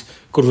if these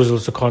good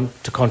results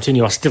to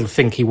continue, I still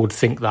think he would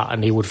think that,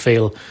 and he would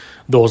feel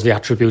those are the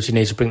attributes he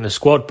needs to bring to the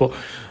squad. But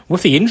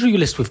with the injury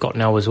list we've got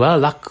now as well,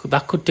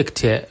 that could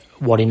dictate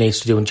what he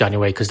needs to do in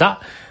January, because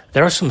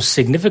there are some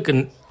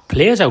significant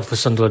players out for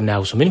Sunderland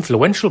now, some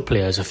influential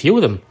players, a few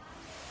of them.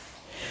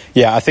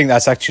 Yeah, I think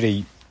that's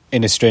actually,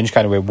 in a strange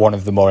kind of way, one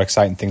of the more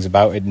exciting things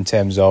about it, in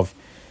terms of,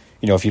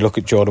 if you look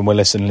at Jordan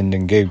Willis and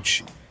Lyndon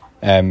Gooch,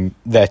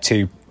 they're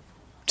two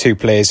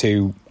players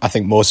who I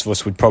think most of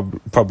us would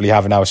probably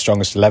have in our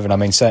strongest 11. I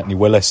mean, certainly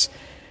Willis,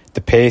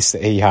 the pace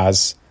that he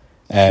has.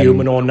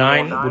 Human or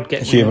 9 would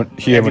get Human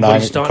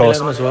 9, of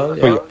course. As well,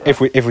 yeah. But if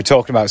we're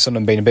talking about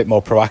Sunderland being a bit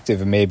more proactive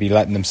and maybe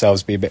letting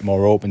themselves be a bit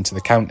more open to the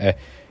counter,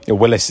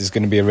 Willis is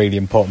going to be a really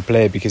important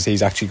player, because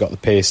he's actually got the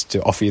pace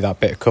to offer you that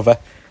bit of cover.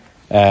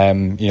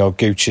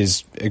 Gooch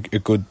is a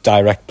good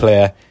direct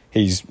player.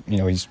 He's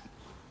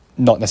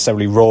not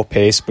necessarily raw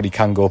pace, but he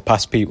can go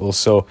past people.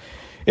 So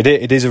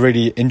it is a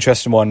really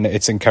interesting one.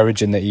 It's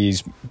encouraging that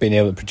he's been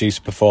able to produce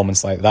a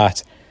performance like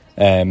that,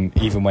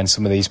 even when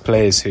some of these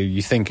players who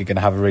you think are going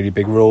to have a really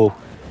big role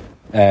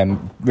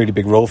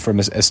for him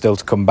are still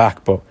to come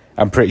back. But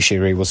I'm pretty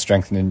sure he will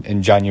strengthen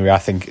in January. I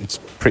think it's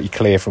pretty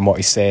clear from what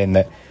he's saying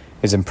that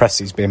as impressed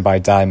he's been by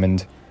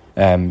Diamond,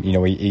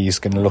 he's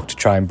going to look to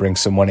try and bring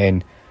someone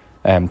in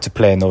to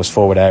play in those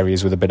forward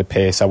areas with a bit of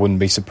pace. I wouldn't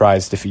be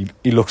surprised if he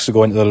looks to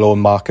go into the loan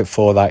market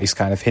for that. He's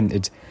kind of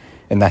hinted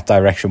in that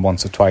direction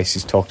once or twice.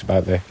 He's talked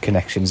about the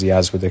connections he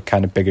has with the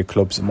kind of bigger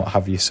clubs and what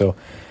have you. So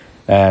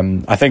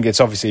I think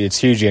it's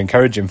hugely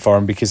encouraging for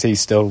him, because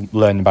he's still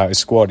learning about his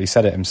squad. He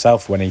said it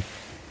himself when he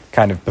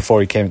before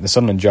he came to the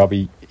Sunderland job,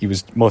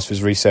 most of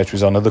his research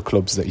was on other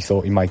clubs that he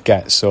thought he might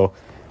get. So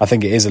I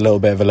think it is a little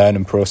bit of a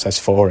learning process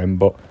for him,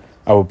 but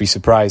I would be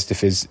surprised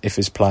if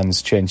his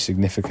plans change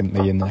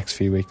significantly in the next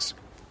few weeks.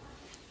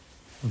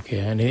 Okay,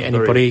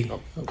 anybody?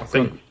 I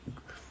think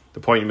the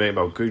point you make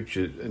about Gooch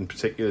in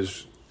particular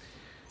is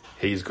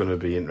he's going to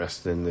be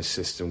interested in this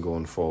system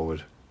going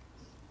forward.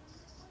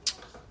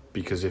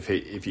 Because if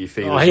you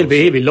feel he'll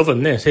be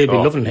loving this. He'll be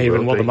loving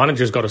hearing what the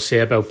manager's got to say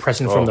about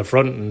pressing from the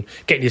front and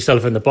getting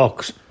yourself in the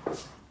box.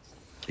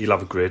 He'll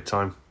have a great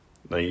time.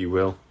 Like, he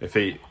will. If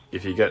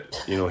you get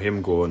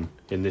him going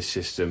in this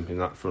system in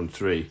that front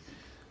three,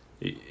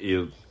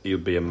 he'll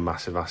be a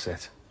massive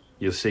asset.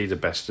 you'll see the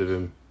best of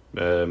him.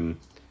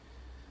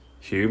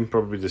 Hume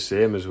probably the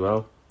same as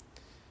well.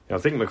 I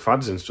think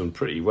McFadden's done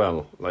pretty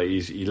well. Like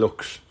he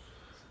looks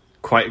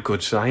quite a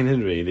good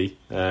signing, really,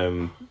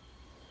 on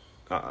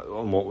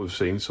what we've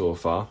seen so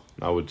far.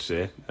 I would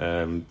say.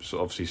 So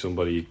obviously,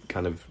 somebody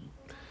kind of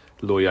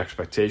lower your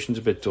expectations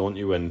a bit, don't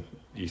you? When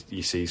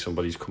you see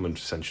somebody's coming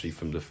essentially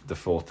from the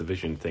fourth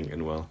division,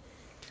 thinking, well,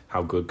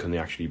 how good can they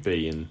actually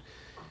be? And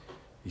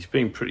he's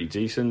been pretty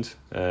decent.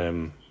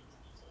 And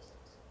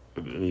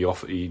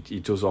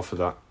he does offer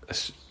that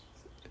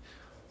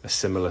a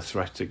similar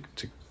threat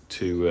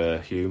to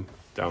Hume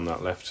down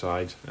that left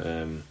side.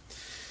 I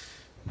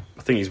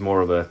think he's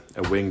more of a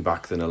wing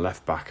back than a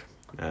left back,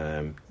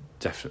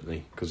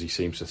 definitely, because he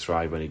seems to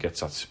thrive when he gets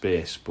that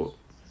space. But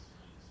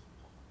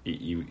I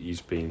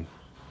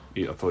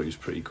thought he was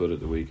pretty good at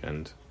the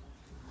weekend.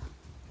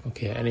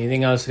 Okay,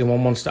 anything else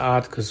anyone wants to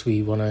add? Because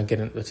we want to get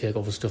into the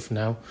takeover stuff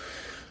now,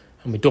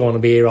 and we don't want to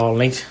be here all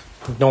night.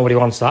 Nobody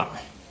wants that.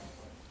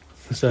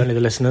 Certainly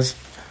the listeners.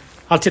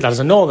 I'll take that as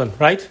a no then,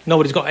 right?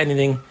 Nobody's got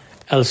anything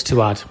else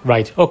to add.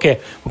 Right, okay.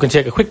 We're going to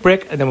take a quick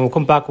break, and then when we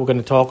come back, we're going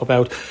to talk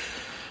about...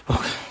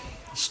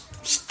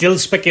 still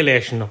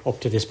speculation up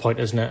to this point,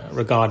 isn't it,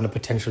 regarding a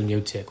potential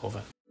new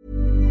takeover.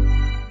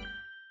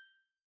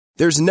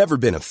 There's never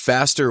been a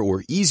faster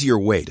or easier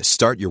way to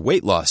start your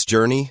weight loss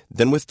journey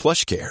than with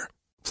PlushCare.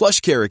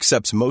 PlushCare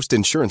accepts most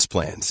insurance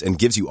plans and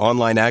gives you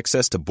online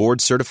access to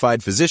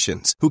board-certified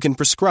physicians who can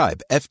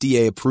prescribe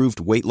FDA-approved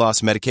weight loss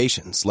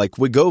medications like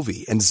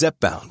Wegovy and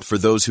Zepbound for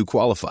those who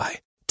qualify.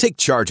 Take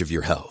charge of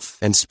your health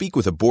and speak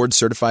with a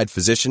board-certified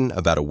physician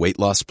about a weight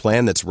loss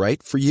plan that's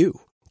right for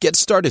you. Get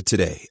started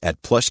today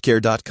at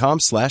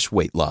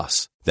plushcare.com/weight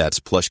loss. That's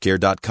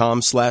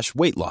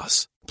plushcare.com/weight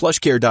loss.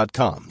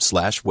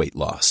 plushcare.com/weight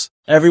loss.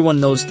 Everyone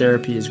knows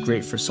therapy is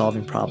great for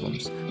solving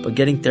problems, but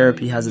getting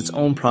therapy has its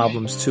own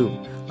problems too,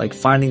 like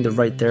finding the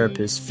right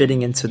therapist,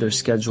 fitting into their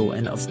schedule,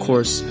 and of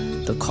course,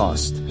 the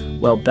cost.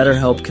 Well,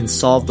 BetterHelp can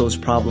solve those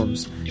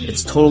problems.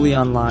 It's totally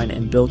online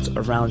and built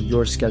around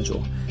your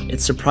schedule.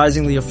 It's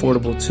surprisingly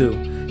affordable too.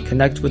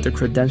 Connect with a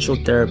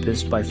credentialed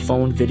therapist by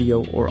phone,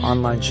 video, or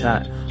online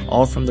chat,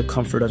 all from the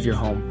comfort of your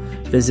home.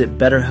 Visit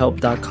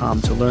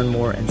BetterHelp.com to learn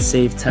more and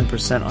save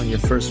 10% on your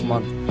first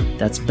month.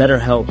 That's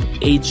BetterHelp,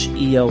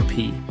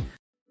 H-E-L-P.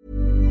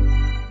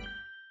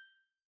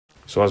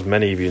 So as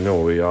many of you know,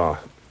 we are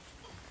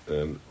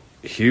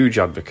huge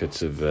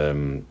advocates of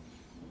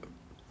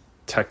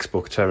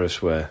textbook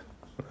terrace wear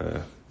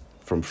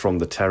from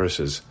the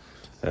terraces.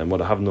 And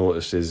what I have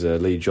noticed is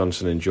Lee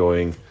Johnson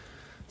enjoying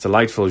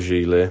delightful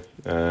gilet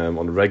on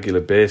a regular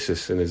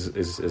basis in his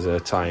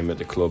time at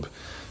the club.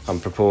 I'm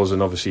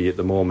proposing, obviously, at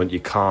the moment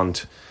you're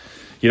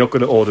not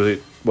going to order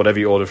it, whatever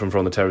you order from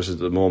the Terraces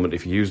at the moment,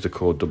 if you use the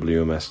code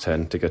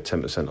WMS10 to get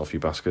 10% off your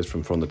baskets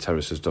from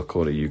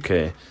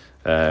fromtheterraces.co.uk.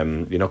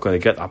 You're not going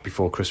to get that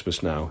before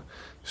Christmas now.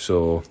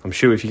 So I'm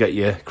sure if you get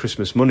your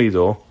Christmas money,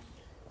 though,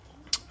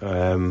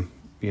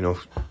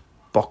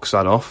 box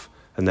that off,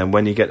 and then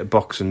when you get to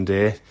Boxing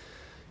Day,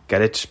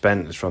 get it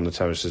spent from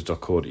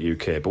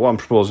theterraces.co.uk. But what I'm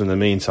proposing in the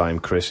meantime,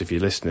 Chris, if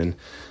you're listening,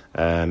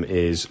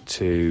 is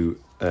to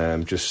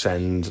just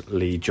send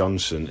Lee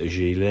Johnson a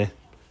gilet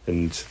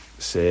and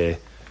say,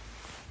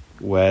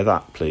 wear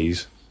that,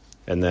 please.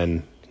 And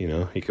then,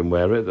 he can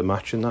wear it at the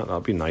match and that.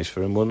 That'd be nice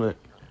for him, wouldn't it?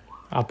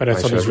 I bet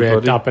it's on his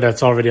radar. I bet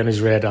it's already on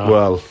his radar.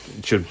 Well,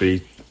 it should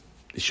be.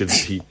 He should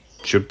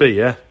be,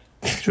 yeah.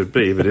 Should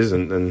be. If it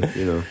isn't,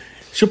 then,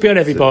 should be on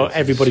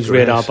everybody's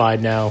radar by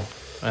now.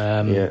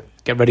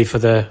 Get ready for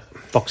the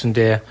Boxing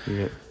Day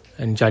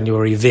and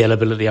January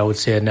availability, I would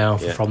say, now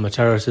from the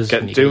Terraces.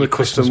 Do a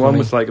custom one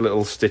with like a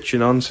little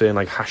stitching on saying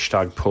like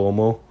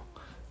 #Pomo.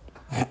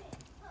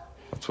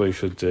 That's what you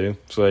should do.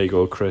 So there you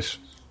go, Chris.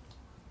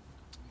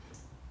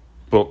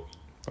 But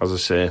as I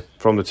say,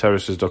 from the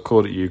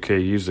terraces.co.uk,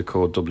 use the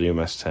code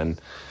WMS10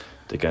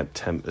 to get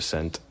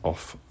 10%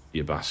 off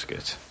your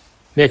basket.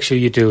 Make sure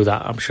you do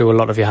that. I'm sure a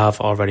lot of you have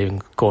already.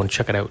 And go and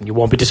check it out and you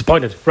won't be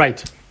disappointed.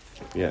 Right.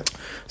 Yeah.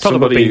 Talk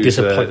about being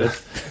disappointed.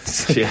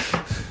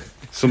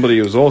 Somebody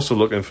who's also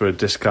looking for a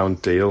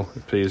discount deal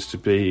appears to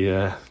be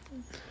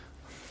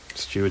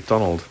Stuart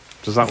Donald.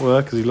 Does that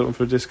work? Is he looking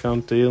for a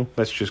discount deal?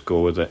 Let's just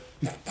go with it.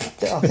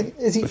 I think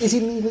is he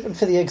looking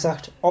for the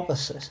exact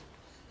opposite?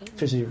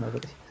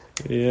 Presumably.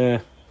 Yeah,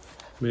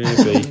 maybe.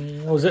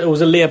 It was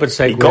a laboured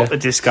segue. He got the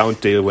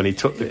discount deal when he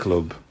took the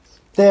club.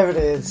 There it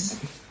is.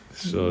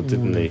 So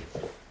didn't he?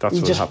 That's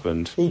what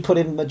happened. He put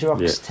in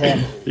Madrox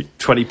 10.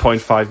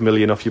 20.5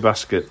 million off your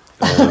basket.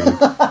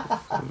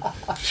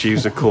 Just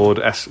use the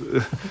code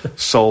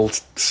sold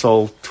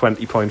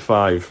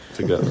 20.5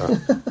 to get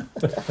that.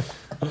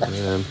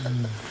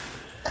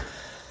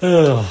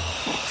 A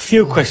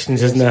few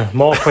questions, isn't there?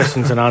 More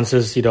questions than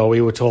answers. We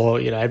were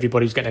told,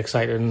 everybody's getting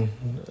excited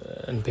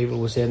and people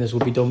were saying this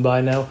would be done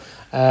by now.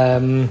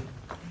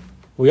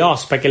 We are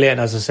speculating,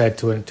 as I said,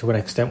 to an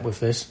extent with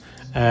this.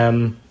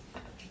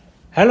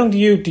 How long do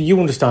you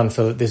understand,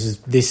 Phil, that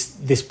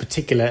this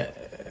particular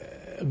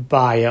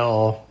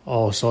buyer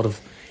or sort of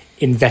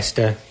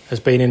investor has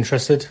been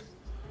interested?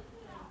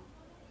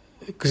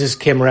 because this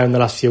came around the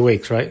last few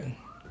weeks, right?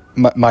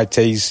 My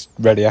tea's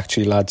ready,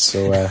 actually, lads.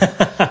 So,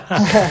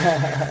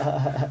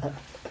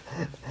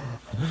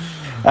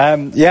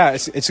 yeah,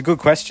 it's a good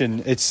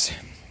question.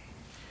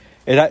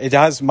 It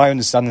has, my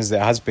understanding is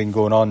that it has been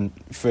going on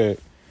for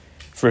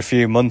a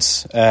few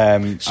months.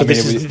 So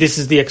this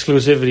is the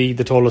exclusivity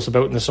they told us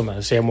about in the summer,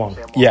 the same one.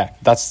 Yeah,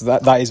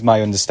 that is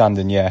my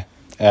understanding. Yeah,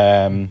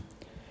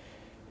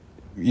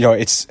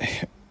 it's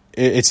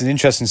an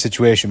interesting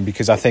situation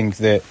because I think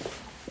that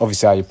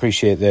obviously I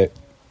appreciate that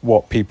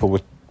what people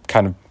were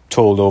kind of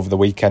told over the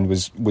weekend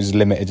was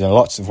limited in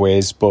lots of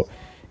ways, but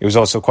it was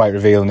also quite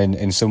revealing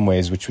in some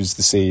ways, which was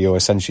the CEO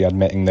essentially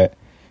admitting that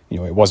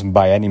it wasn't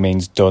by any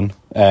means done,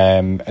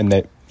 and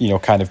that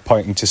kind of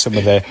pointing to some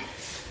of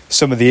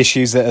the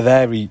issues that are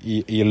there.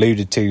 He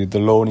alluded to the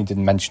loan. He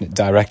didn't mention it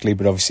directly,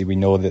 but obviously we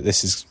know that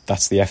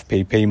that's the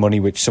FPP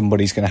money, which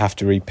somebody's going to have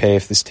to repay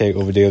if this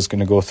takeover deal is going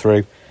to go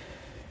through.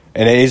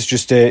 And it is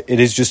just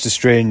a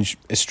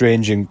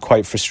strange and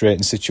quite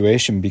frustrating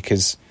situation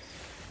because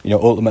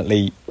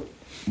ultimately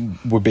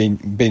we're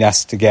being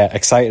asked to get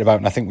excited about,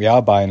 and I think we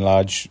are by and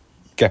large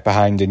get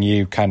behind a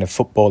new kind of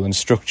football and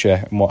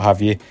structure and what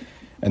have you.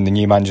 And the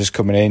new manager's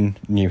coming in,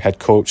 new head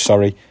coach,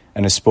 and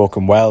has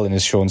spoken well and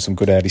has shown some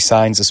good early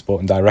signs. The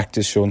sporting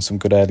director's shown some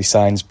good early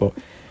signs. But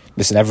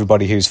listen,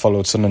 everybody who's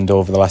followed Sunderland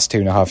over the last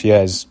 2.5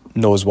 years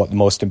knows what the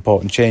most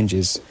important change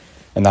is,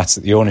 and that's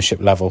at the ownership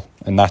level.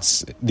 And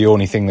that's the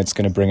only thing that's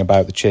going to bring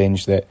about the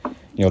change that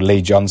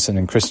Lee Johnson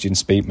and Christian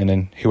Speakman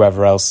and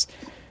whoever else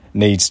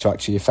needs to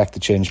actually affect the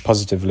change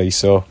positively.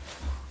 So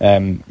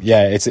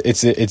it's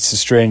a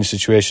strange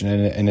situation,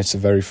 and it's a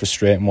very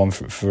frustrating one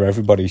for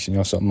everybody,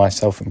 sort of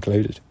myself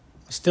included.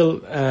 Still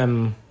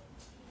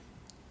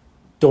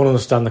don't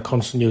understand the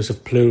constant use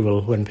of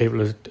plural when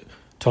people are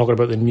talking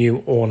about the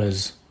new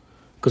owners,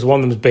 because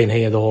one of them's been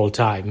here the whole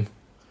time,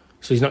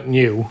 so he's not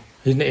new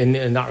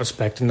in that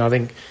respect. And I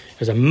think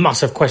there's a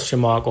massive question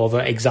mark over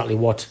exactly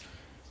what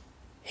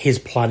his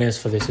plan is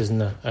for this, isn't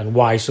there? And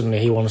why suddenly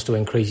he wants to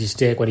increase his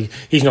stake when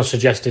he's not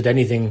suggested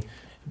anything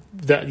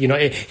that,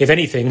 if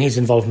anything, his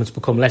involvement's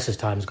become less as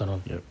time's gone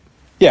on.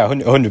 Yeah,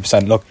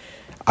 100%. Look,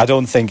 I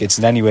don't think it's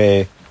in any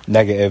way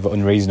negative,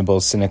 unreasonable,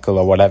 cynical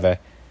or whatever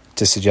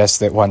to suggest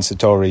that Juan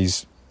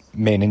Sartori's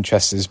main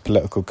interest is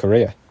political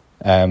career.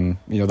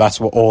 That's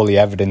what all the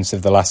evidence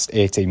of the last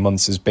 18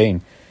 months has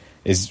been.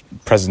 His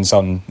presence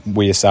on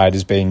Weir side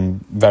has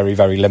been very,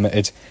 very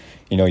limited.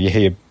 You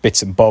hear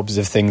bits and bobs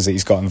of things that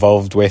he's got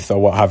involved with or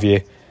what have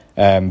you.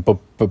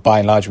 But by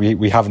and large,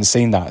 we haven't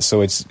seen that.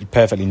 So it's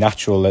perfectly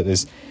natural that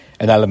there's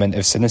an element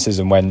of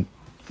cynicism when,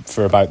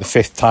 for about the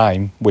 5th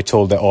time, we're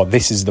told that,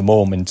 this is the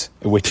moment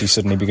at which he's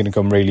suddenly going to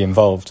become really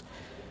involved.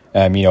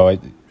 The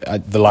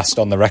last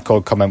on the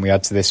record comment we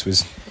had to this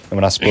was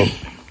when I spoke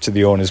to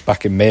the owners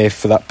back in May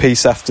for that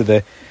piece after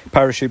the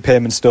parachute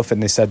payment stuff,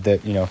 and they said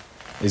that,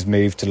 his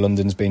move to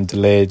London's been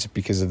delayed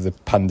because of the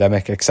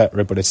pandemic,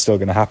 etc., but it's still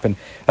going to happen.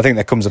 I think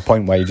there comes a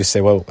point where you just say,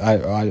 well,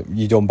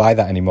 you don't buy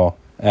that anymore.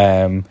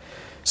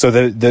 So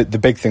the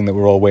big thing that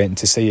we're all waiting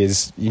to see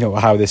is,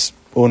 how this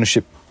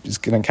ownership is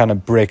going to kind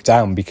of break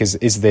down, because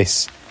is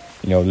this,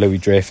 Louis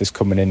Dreyfus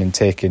coming in and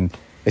taking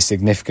a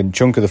significant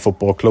chunk of the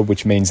football club,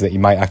 which means that he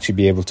might actually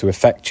be able to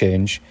affect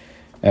change.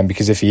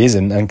 Because if he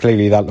isn't, and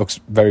clearly that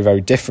looks very,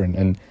 very different,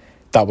 and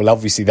that will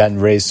obviously then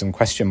raise some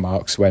question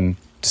marks when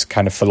this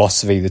kind of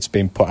philosophy that's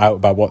been put out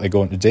about what they're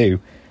going to do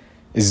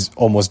is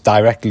almost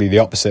directly the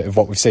opposite of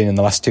what we've seen in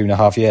the last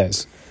 2.5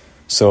 years.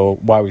 So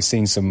while we've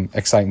seen some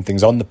exciting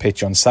things on the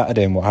pitch on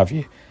Saturday and what have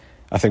you,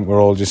 I think we're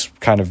all just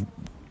kind of,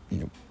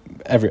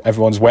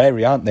 everyone's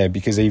wary, aren't they?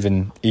 Because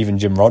even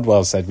Jim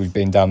Rodwell said we've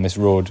been down this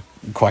road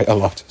quite a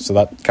lot. So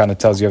that kind of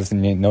tells you everything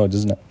you need to know,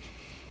 doesn't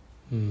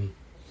it?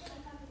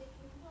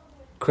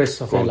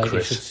 Chris, I feel like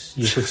you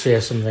should say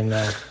something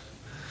now.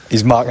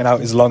 He's marking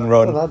out his long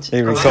run.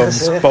 Here he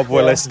comes, Bob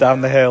Willis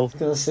down the hill. I was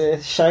going to say,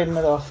 shining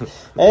it off.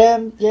 I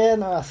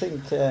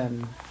think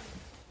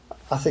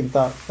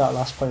that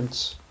last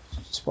point's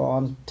spot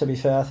on. To be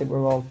fair, I think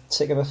we're all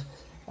sick of it.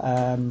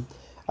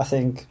 I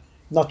think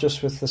not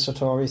just with the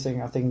Sartori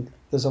thing. I think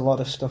there's a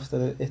lot of stuff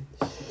that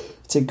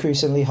it's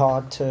increasingly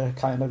hard to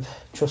kind of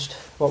trust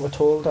what we're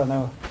told. I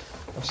know,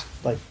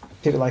 like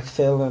people like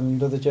Phil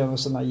and other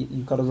journalists, and that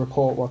you've got to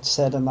report what's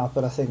said and that.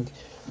 But I think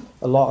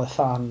a lot of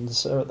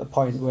fans are at the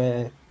point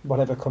where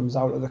whatever comes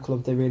out of the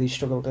club, they really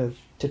struggle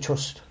to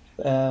trust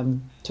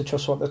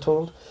what they're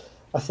told.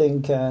 I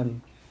think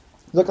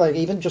look, like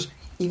even just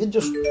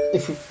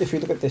if we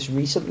look at this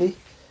recently,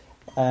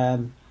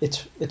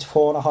 it's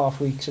 4.5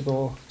 weeks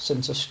ago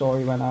since a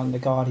story went out in the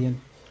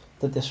Guardian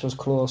that this was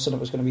close and it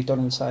was going to be done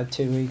inside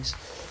 2 weeks.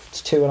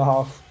 It's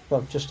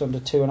just under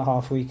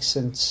 2.5 weeks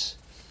since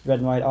Red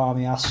and White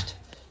Army asked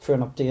for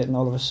an update, and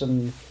all of a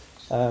sudden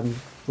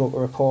wrote a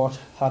report,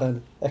 had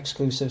an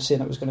exclusive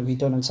saying it was going to be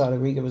done inside a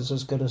week. It was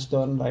as good as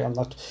done. Like, I'm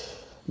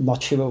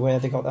not sure where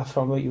they got that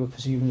from, but you would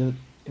presume that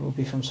it would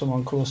be from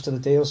someone close to the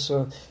deal.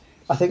 So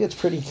I think it's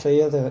pretty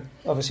clear that,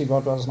 obviously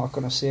Rodwell's not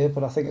going to say it,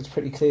 but I think it's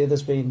pretty clear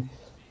there's been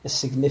a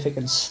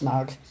significant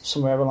snag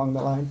somewhere along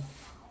the line.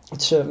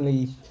 It's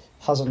certainly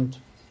hasn't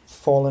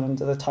fallen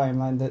into the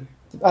timeline that.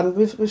 And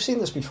we've seen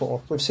this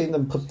before. We've seen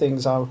them put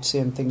things out,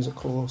 saying things are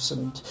close,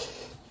 and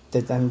they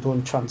then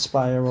don't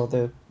transpire, or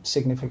they're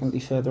significantly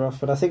further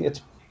off. But I think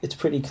it's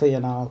pretty clear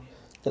now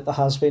that there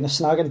has been a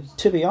snag. And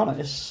to be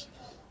honest,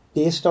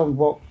 based on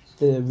what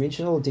the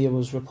original deal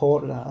was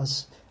reported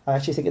as, I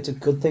actually think it's a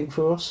good thing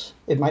for us.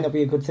 It might not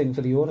be a good thing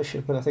for the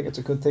ownership, but I think it's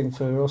a good thing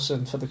for us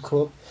and for the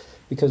club,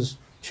 because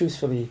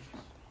truthfully,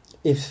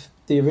 if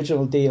the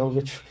original deal,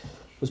 which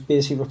was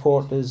basically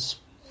reported as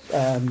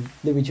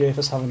Louis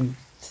Dreyfus having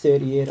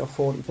 38 or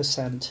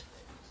 40%,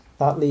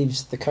 that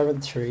leaves the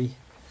current three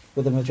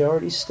with a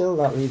majority still.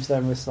 That leaves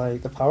them with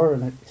like the power,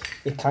 and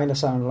it kind of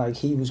sounded like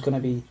he was going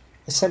to be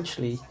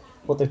essentially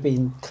what they've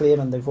been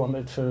claiming they've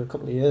wanted for a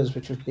couple of years,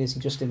 which was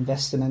basically just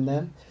investing in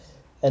them.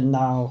 And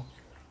now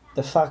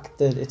the fact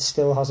that it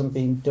still hasn't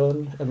been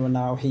done, and we're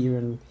now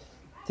hearing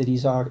that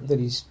he's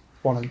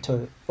wanting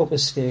to up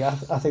his stake,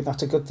 I think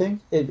that's a good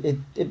thing.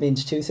 It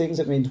means two things.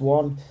 It means,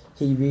 one,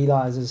 he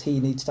realises he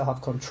needs to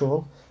have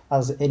control,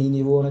 as any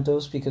new owner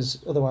does,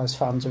 because otherwise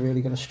fans are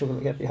really going to struggle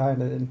to get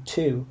behind it. And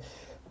two,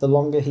 the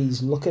longer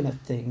he's looking at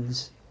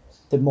things,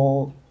 the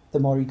more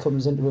he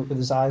comes into it with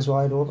his eyes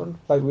wide open.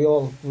 Like we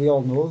all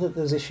know that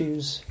there's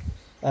issues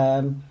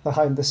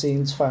behind the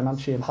scenes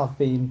financially, and have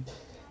been,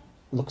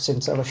 look,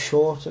 since I was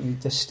short,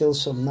 and there's still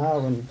some now,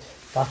 and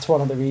that's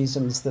one of the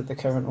reasons that the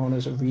current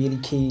owners are really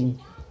keen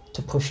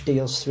to push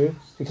deals through,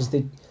 because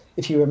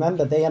if you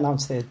remember, they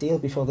announced their deal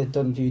before they'd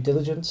done due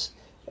diligence,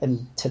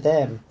 and to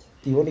them,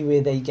 the only way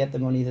they get the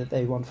money that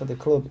they want for the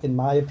club, in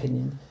my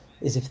opinion,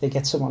 is if they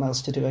get someone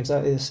else to do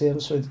exactly the same.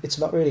 So it's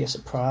not really a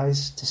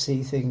surprise to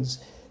see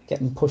things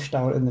getting pushed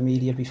out in the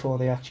media before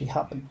they actually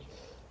happen.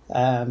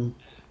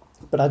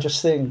 But I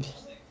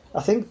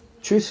think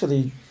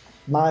truthfully,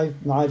 my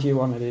view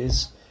on it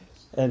is,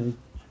 and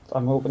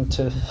I'm open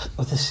to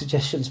other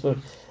suggestions, but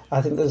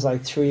I think there's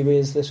like three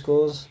ways this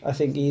goes. I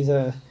think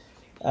either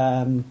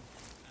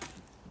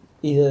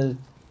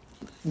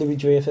Louis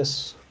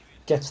Dreyfus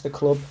gets the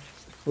club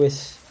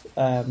with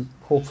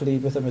hopefully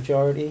with a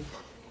majority.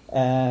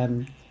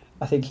 I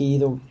think he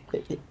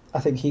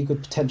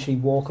could potentially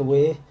walk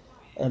away,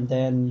 and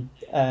then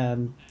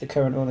the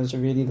current owners are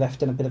really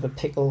left in a bit of a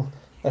pickle,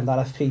 and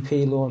that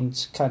FPP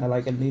loan's kind of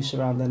like a noose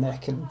around their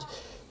neck, and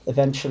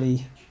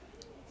eventually,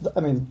 I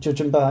mean,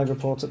 judging by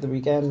reports at the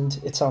weekend,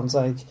 it sounds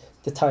like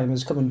the time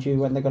is coming due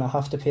when they're going to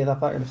have to pay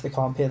that back, and if they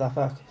can't pay that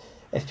back,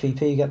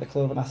 FPP get the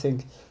club. And I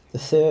think the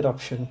third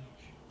option,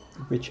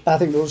 which I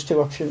think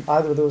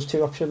either of those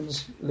two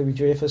options, Louis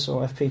Dreyfus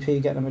or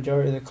FPP getting a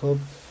majority of the club,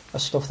 are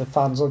stuff that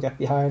fans will get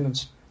behind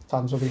and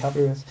fans will be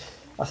happy with.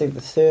 I think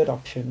the third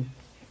option,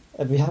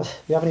 and we haven't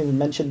even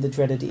mentioned the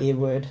dreaded A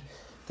word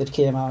that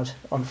came out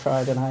on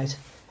Friday night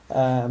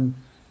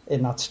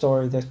in that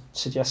story that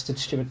suggested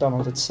Stuart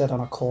Donald had said on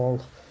a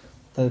call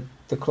that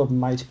the club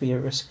might be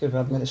at risk of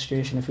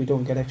administration if we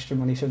don't get extra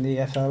money from the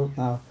EFL.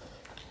 Now,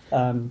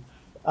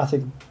 I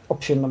think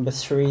option number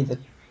 3 that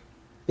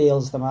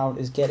bails them out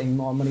is getting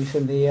more money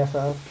from the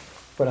EFL.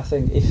 But I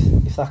think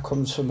if that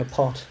comes from the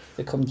pot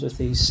that comes with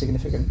these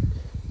significant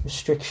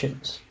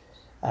restrictions,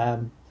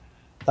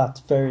 that's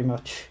very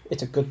much,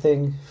 it's a good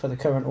thing for the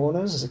current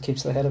owners as it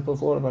keeps their head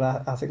above water,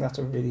 but I think that's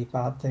a really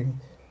bad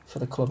thing for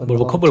the club.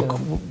 We'll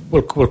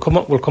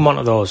come on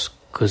to those,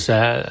 because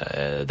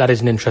that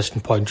is an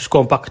interesting point. Just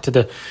going back to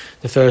the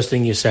first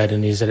thing you said,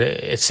 and is that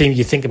it seemed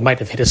you think it might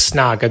have hit a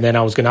snag, and then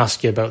I was going to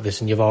ask you about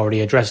this, and you've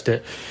already addressed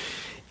it.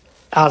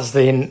 As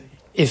in,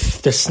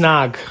 if the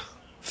snag,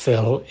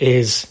 Phil,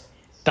 is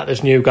that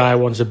this new guy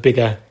wants a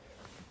bigger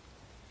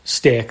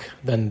stake,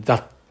 then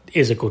that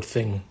is a good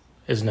thing,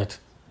 isn't it?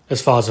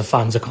 As far as the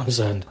fans are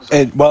concerned.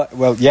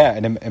 Well, yeah,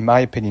 and in my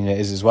opinion it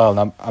is as well.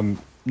 And I'm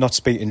not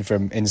speaking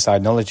from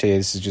inside knowledge here.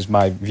 This is just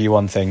my view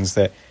on things.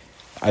 That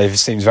it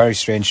seems very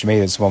strange to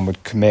me that someone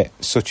would commit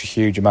such a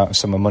huge amount of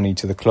sum of money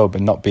to the club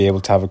and not be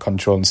able to have a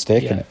controlling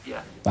stake in it.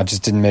 Yeah. That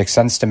just didn't make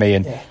sense to me,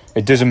 and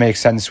it doesn't make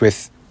sense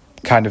with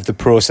kind of the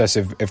process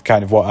of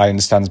kind of what I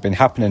understand has been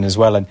happening as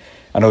well. And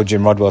I know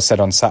Jim Rodwell said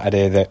on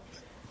Saturday that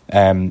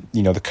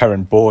the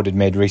current board had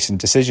made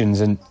recent decisions,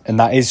 and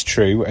that is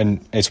true.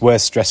 And it's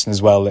worth stressing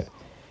as well that,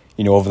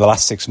 over the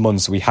last 6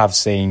 months we have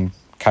seen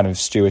kind of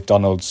Stuart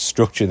Donald's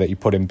structure that he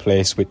put in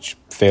place, which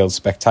failed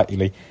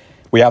spectacularly.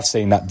 We have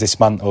seen that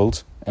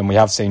dismantled, and we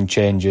have seen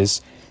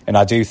changes. And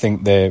I do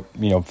think the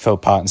Phil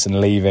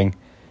Parkinson leaving,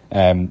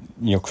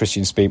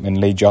 Christian Speakman,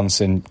 Lee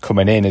Johnson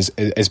coming in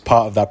is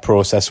part of that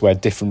process where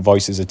different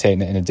voices are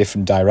taking it in a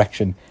different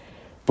direction.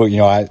 But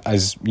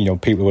as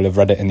people will have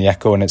read it in the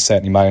Echo, and it's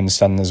certainly my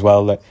understanding as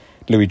well that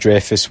Louis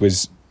Dreyfus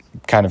was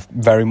kind of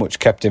very much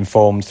kept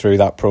informed through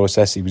that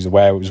process. He was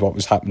aware it was what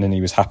was happening.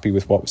 He was happy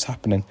with what was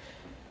happening.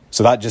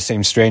 So that just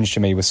seems strange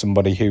to me with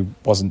somebody who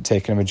wasn't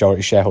taking a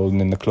majority shareholding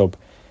in the club.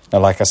 Now,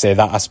 like I say,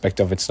 that aspect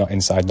of it's not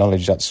inside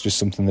knowledge. That's just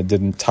something that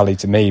didn't tally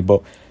to me.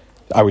 But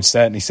I would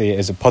certainly see it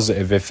as a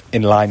positive if,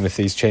 in line with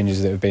these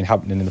changes that have been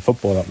happening in the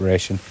football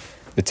operation,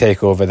 the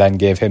takeover then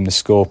gave him the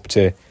scope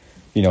to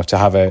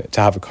have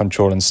a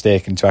control and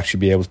stake, and to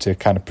actually be able to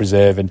kind of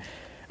preserve and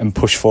and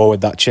push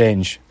forward that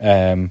change.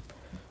 So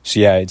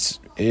yeah,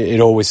 it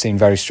always seemed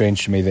very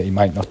strange to me that he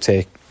might not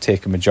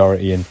take a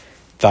majority, and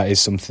that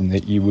is something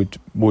that you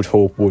would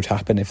hope would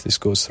happen if this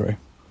goes through.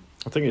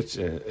 I think it's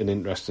an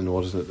interesting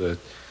one, isn't it?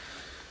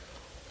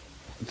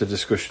 The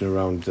discussion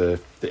around the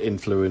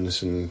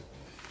influence and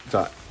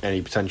that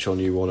any potential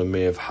new owner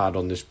may have had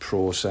on this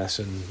process,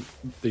 and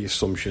the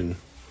assumption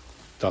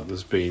that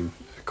there's been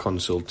a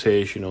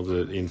consultation, or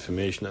the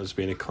information that there's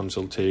been a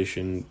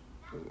consultation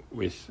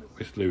with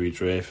Louis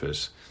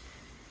Dreyfus.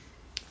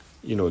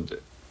 You know,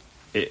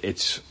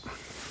 it's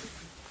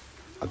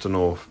I don't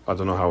know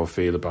how I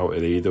feel about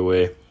it either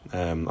way.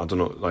 I don't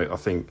know. Like, I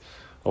think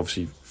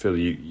obviously, Phil,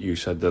 you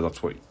said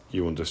that's what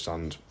you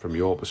understand from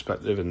your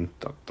perspective, and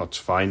that's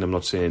fine. I'm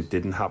not saying it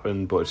didn't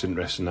happen, but it's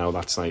interesting now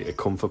that's like a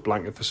comfort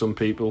blanket for some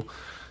people.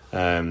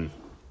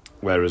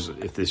 Whereas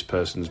if this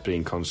person's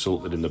being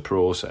consulted in the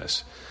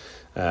process,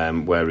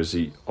 whereas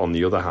on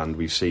the other hand,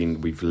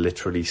 we've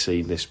literally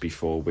seen this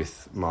before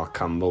with Mark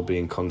Campbell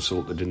being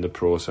consulted in the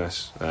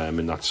process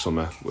in that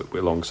summer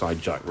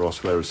alongside Jack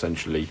Ross, where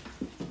essentially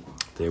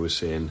they were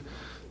saying,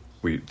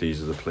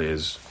 these are the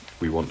players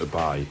we want to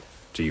buy.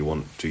 Do you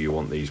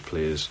want these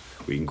players?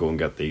 We can go and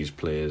get these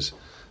players.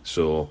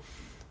 So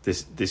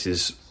this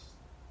is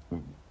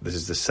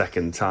the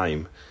second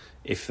time,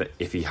 if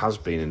he has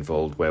been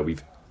involved, where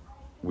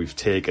we've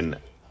taken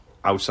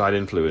outside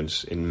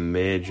influence in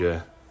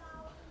major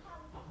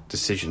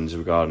decisions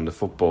regarding the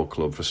football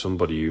club for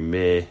somebody who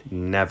may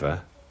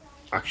never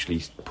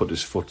actually put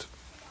his foot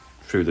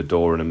through the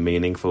door in a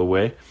meaningful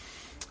way.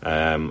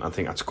 I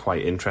think that's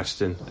quite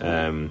interesting.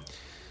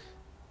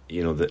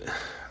 You know, that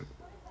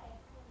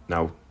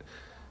now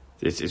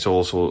it's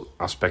also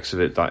aspects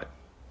of it that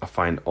I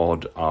find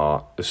odd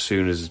are, as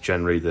soon as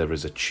generally there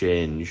is a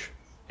change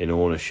in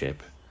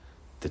ownership,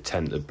 they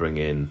tend to bring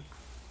in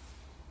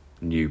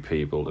new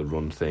people to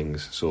run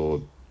things.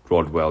 So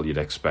Rodwell, you'd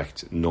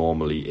expect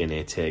normally in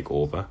a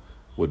takeover,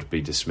 would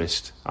be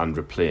dismissed and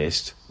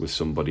replaced with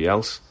somebody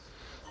else.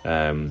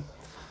 The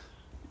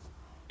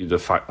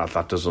fact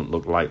that doesn't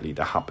look likely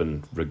to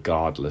happen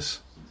regardless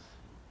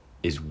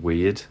is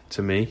weird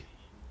to me.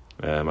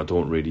 I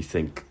don't really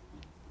think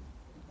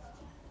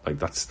like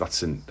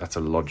that's a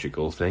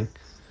logical thing.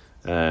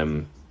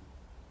 Look,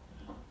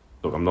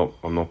 I'm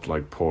not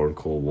like pouring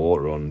cold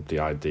water on the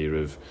idea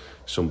of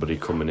somebody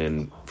coming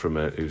in from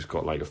who's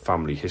got like a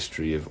family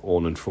history of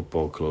owning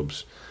football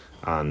clubs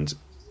and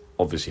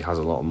obviously has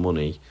a lot of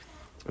money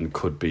and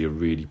could be a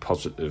really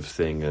positive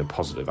thing, a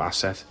positive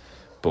asset.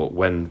 But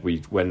when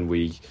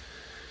we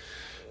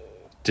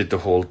did the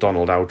whole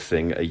Donald out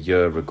thing a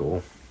year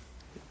ago,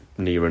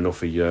 near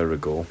enough a year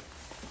ago,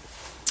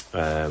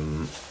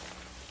 and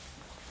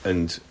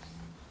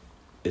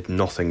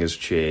nothing has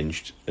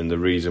changed, and the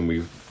reason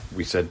we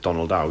said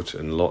Donald out,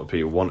 and a lot of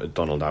people wanted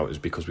Donald out, is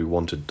because we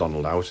wanted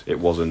Donald out. It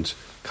wasn't,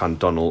 can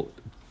Donald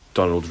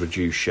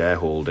reduce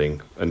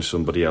shareholding and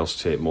somebody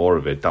else take more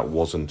of it? That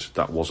wasn't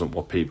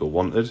what people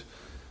wanted.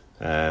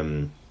 I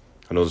know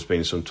there's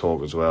been some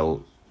talk as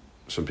well.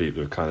 Some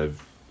people have kind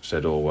of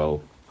said, oh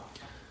well,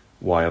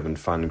 why haven't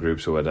fan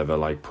groups or whatever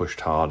like pushed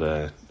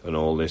harder and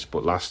all this?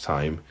 But last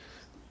time,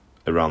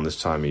 around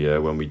this time of year,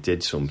 when we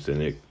did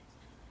something,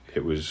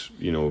 it was,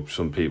 you know,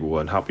 some people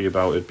weren't happy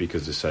about it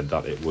because they said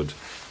that it would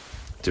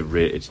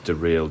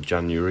derail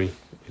January,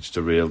 it's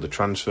derailed the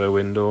transfer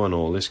window and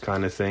all this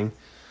kind of thing.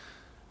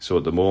 So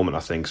at the moment,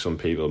 I think some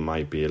people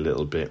might be a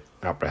little bit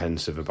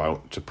apprehensive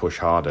about to push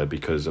harder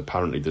because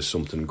apparently there's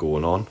something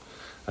going on,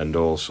 and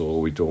also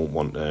we don't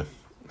want a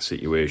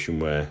situation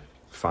where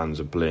fans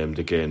are blamed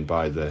again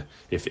by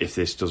if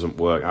this doesn't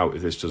work out,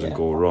 if this doesn't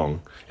go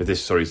wrong, if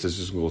this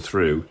doesn't go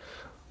through,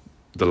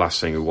 the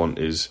last thing we want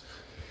is,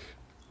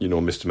 you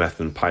know, Mr.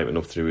 Methven piping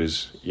up through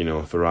his, you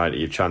know,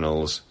 variety of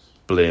channels,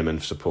 blaming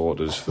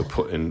supporters for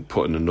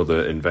putting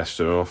another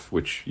investor off,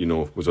 which, you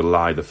know, was a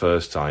lie the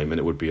first time, and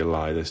it would be a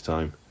lie this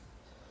time.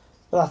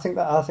 Well, I think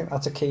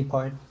that's a key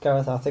point,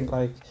 Gareth. I think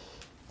like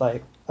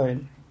I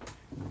mean,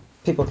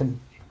 people can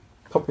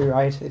put me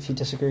right if you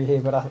disagree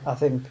here, but I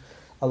think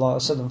a lot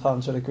of Southern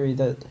fans would agree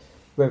that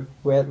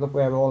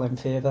we're all in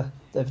favour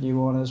of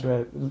new owners.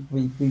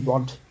 We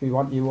want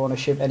new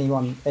ownership. Any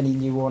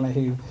new owner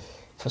who,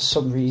 for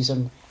some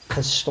reason,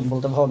 has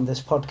stumbled upon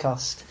this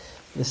podcast,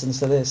 listens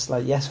to this,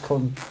 like, yes,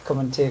 come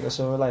and take us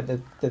over. Like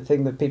the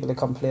thing that people are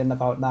complaining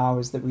about now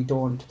is that we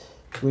don't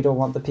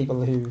want the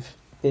people who've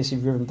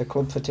basically ruined the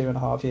club for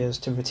 2.5 years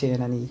to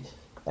retain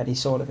any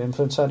sort of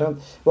influence.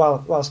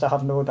 Whilst I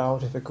have no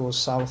doubt if it goes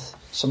south,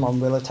 someone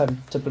will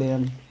attempt to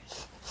blame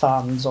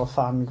fans or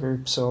fan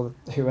groups or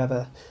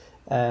whoever.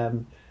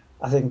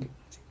 I think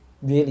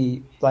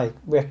really, like,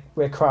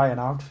 we're crying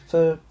out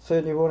for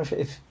new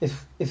ownership.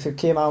 If it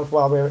came out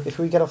if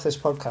we get off this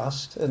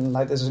podcast and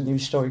like there's a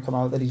news story come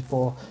out that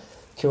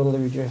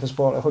Louis Dreyfus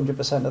bought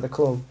 100% of the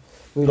club,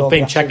 we'd I've all been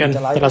be absolutely checking,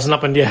 delighted. that hasn't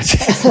happened yet.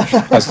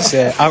 I was going to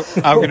say,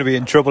 I'm going to be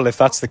in trouble if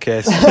that's the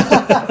case.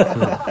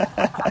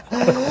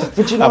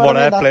 But you know I'm what on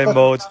I mean? airplane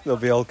mode. There'll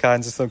be all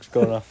kinds of things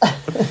going on.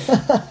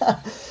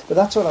 But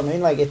that's what I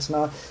mean. Like, it's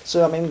not.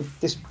 So I mean,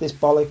 this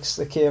bollocks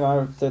that came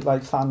out that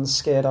like fans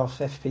scared off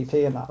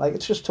FPP and that. Like,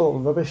 it's just total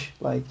rubbish.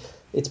 Like,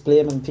 it's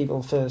blaming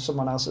people for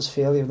someone else's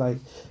failure. Like,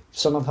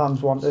 some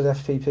fans wanted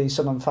FPP.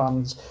 Some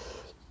fans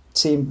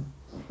seem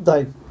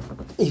like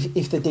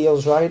if the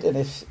deal's right and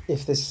if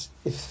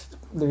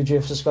Louis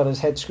Dreyfus has got his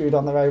head screwed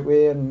on the right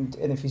way and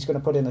if he's going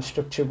to put in a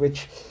structure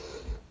which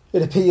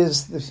it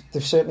appears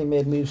they've certainly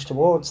made moves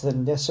towards,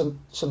 then yes, some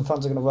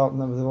fans are going to welcome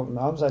them with open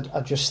arms.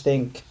 I just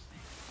think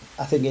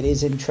it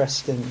is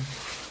interesting,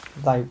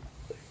 like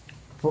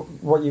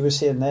what you were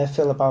saying there,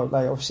 Phil, about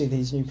like obviously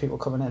these new people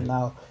coming in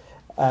now.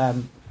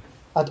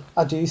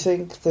 I do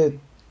think that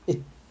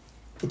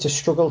it's a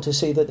struggle to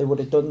see that they would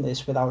have done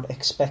this without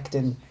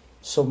expecting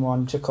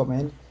someone to come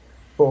in,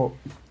 but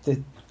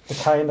the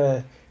kind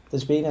of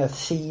there's been a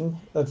theme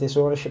of this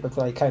ownership of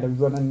like kind of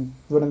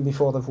running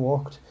before they've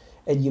walked,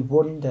 and you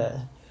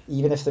wonder,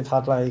 even if they've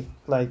had like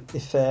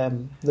if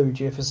Louis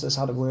Dreyfus has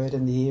had a word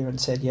in the ear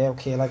and said, yeah,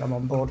 okay, like I'm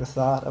on board with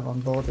that, I'm on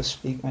board with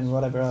Speakman,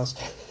 whatever else,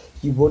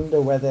 you wonder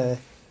whether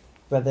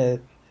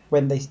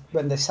when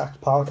they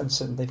sacked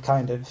Parkinson, they've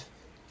kind of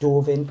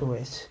dove into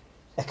it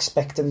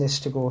expecting this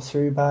to go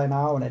through by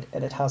now, and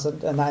it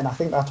hasn't, and I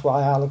think that's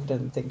why I look at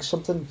it and think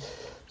something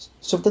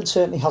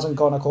certainly hasn't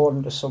gone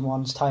according to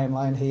someone's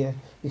timeline here,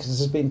 because this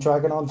has been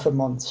dragging on for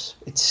months.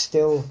 It's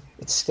still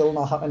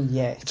not happened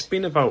yet. It's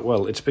been about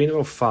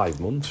 5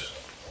 months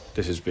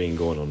this has been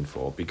going on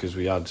for, because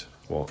we had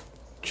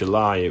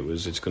July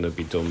it's going to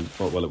be done.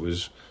 Well, it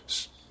was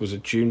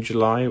it June,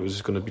 July? It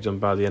was going to be done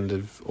by the end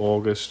of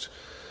August.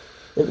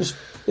 It was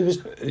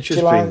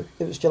July.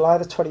 It was July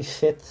the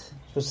 25th.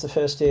 Was the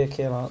first day it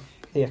came out,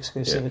 the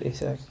exclusivity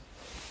thing.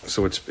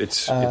 So it's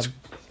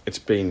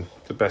been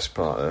the best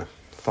part of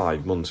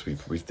 5 months.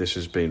 This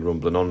has been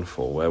rumbling on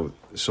for, where we've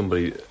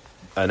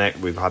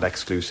had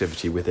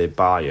exclusivity with a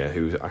buyer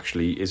who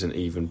actually isn't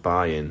even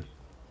buying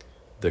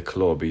the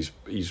club. He's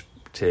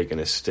taking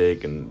a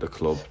stake in the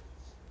club.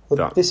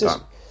 But this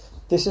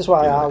is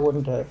why I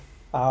wonder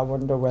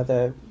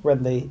whether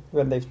when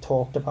they've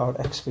talked about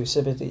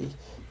exclusivity,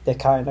 they're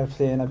kind of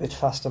playing a bit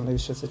fast and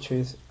loose with the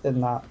truth, in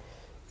that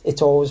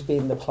it's always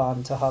been the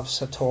plan to have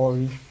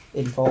Satori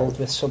involved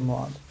with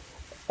someone,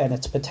 and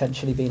it's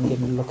potentially been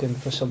him looking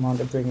for someone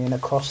to bring in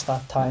across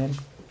that time.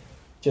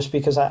 Just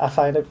because I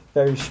find it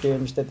very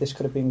strange that this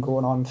could have been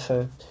going on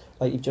for,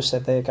 like you've just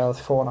said there, Gareth,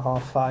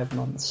 4.5, 5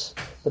 months,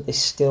 but they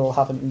still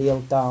haven't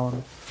nailed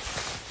down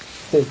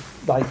the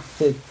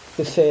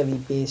fairly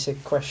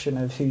basic question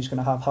of who's going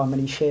to have how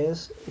many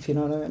shares, if you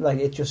know what I mean. Like,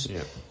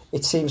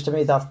 it seems to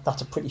me that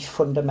that's a pretty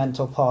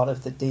fundamental part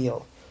of the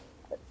deal.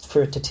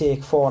 For it to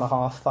take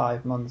 4.5,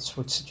 5 months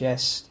would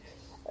suggest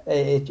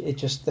it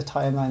just, the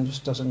timeline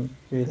just doesn't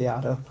really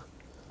add up.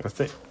 I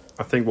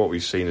think what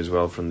we've seen as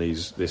well from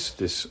this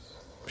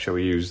shall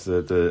we use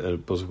the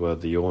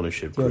buzzword, the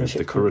ownership group,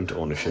 the current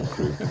ownership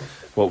group,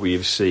 what we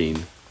have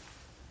seen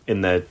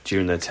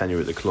during their tenure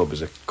at the club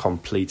is a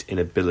complete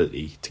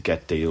inability to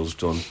get deals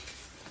done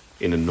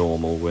in a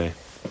normal way.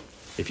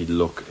 If you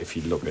look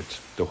at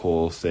the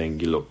whole thing,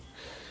 you look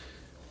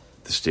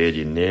the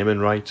stadium naming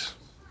rights.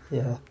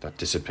 Yeah. That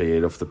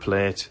disappeared off the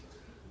plate.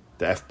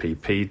 The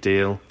FPP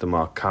deal, the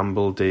Mark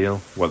Campbell deal,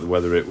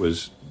 whether it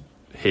was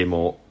him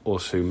or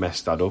us who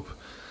messed that up.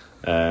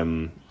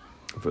 But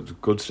it's a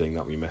good thing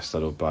that we messed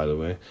that up, by the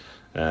way.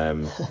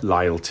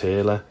 Lyle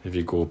Taylor, if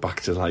you go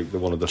back to like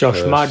one of the Josh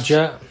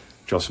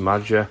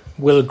Madger,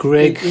 Will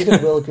Grigg.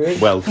 Even Will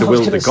Grigg. Well,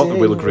 they got the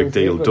Will Grigg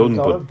deal done,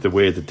 but the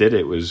way they did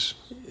it was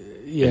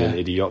in an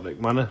idiotic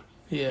manner.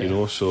 Yeah. You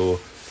know, so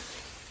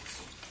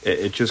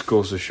it just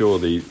goes to show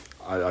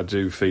I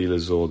do feel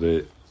as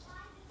though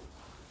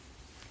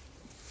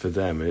for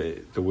them,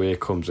 the way it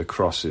comes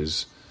across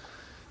is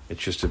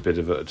it's just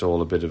it's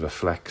all a bit of a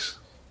flex,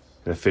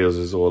 and it feels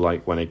as though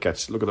like when it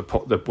gets talk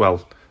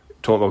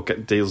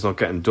about deals not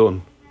getting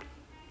done.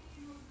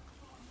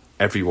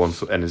 Everyone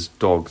and his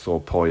dog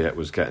thought Poyet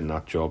was getting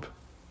that job.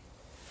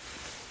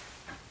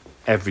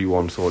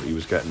 Everyone thought he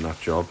was getting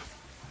that job.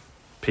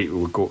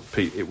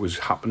 It was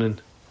happening.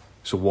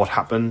 So what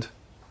happened?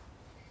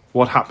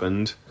 What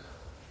happened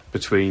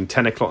between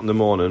 10 o'clock in the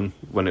morning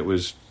when it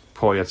was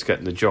Poyet's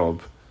getting the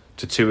job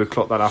to 2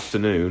 o'clock that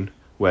afternoon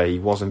where he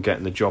wasn't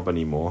getting the job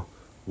anymore?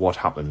 What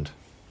happened?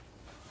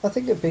 I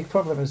think the big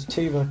problem is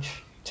too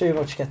much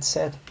gets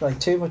said. Like,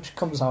 too much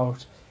comes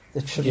out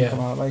that shouldn't come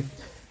out. Like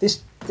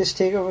this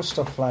takeover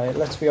stuff, like,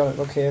 let's be honest,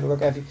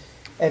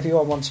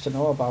 everyone wants to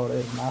know about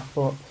it and that,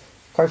 but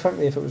quite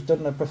frankly, if it was done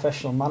in a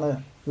professional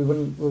manner, we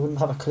wouldn't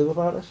have a clue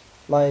about it.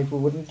 Like, we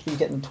wouldn't be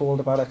getting told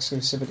about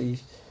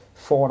exclusivity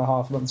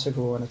 4.5 months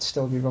ago and it'd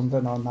still be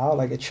rumbling on now.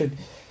 Like, it should.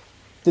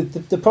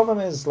 The problem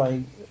is,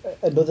 like,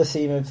 another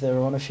theme of their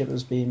ownership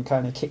has been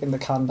kind of kicking the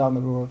can down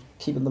the road,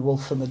 keeping the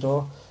wolf from the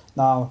door.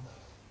 Now,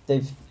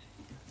 they've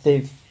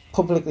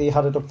publicly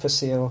had it up for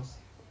sale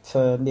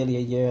for nearly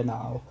a year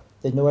now,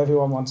 They know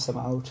everyone wants them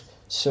out.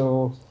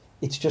 So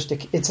it's just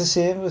it's the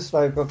same with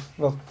like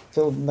what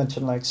Phil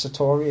mentioned, like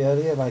Satori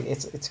earlier. Like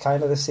it's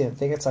kind of the same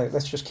thing. It's like,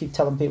 let's just keep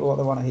telling people what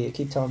they want to hear,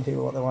 keep telling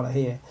people what they want to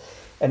hear,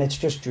 and it's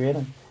just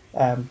draining.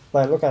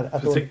 Like, look, I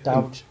don't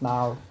doubt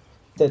now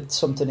that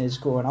something is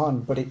going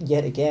on, but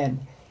yet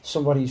again,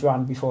 somebody's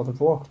ran before the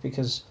book,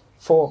 because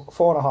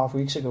 4.5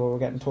 weeks ago we were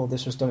getting told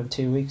this was done in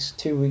 2 weeks.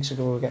 2 weeks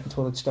ago we were getting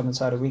told it's done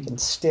inside a week, and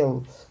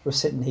still we're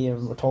sitting here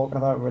and we're talking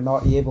about it. We're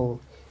not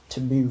able to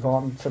move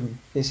on from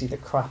basically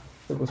the crap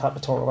that we've had to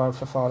talk about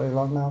for far too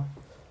long now.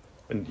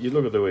 And you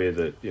look at the way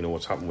that, you know,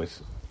 what's happened with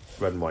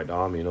Red and White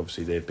Army, and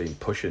obviously they've been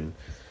pushing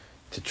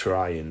to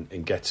try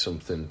and get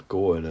something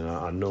going, and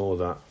I know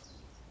that,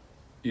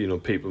 you know,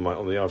 people might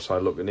on the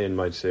outside looking in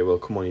might say, well,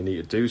 come on, you need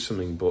to do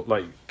something, but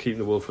like keeping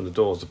the wool from the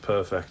door is the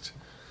perfect,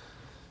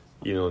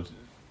 you know,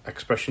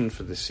 expression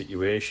for the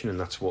situation, and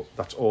that's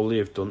all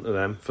they've done to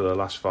them for the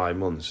last 5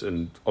 months.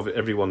 And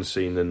everyone's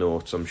seen the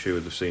notes. I'm sure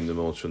they've seen the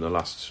notes from the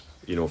last,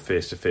 you know,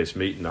 face-to-face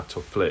meeting that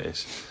took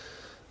place,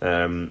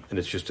 and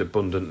it's just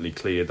abundantly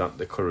clear that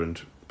the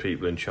current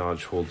people in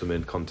charge hold them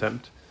in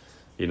contempt,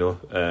 you know,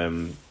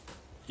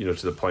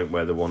 to the point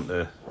where they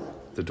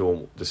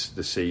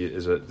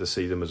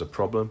see them as a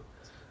problem,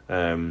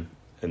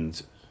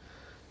 and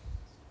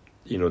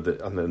you know,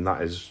 and then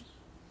that is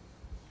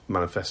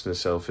manifesting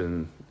itself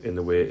in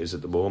the way it is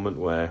at the moment,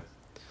 where,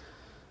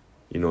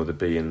 you know,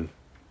 I'm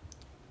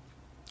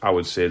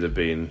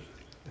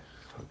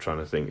trying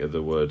to think of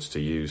the words to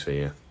use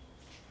here.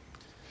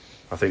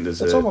 I think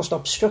it's almost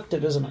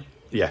obstructive, isn't it?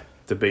 Yeah,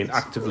 they're being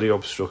actively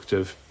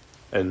obstructive,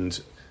 and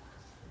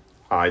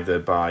either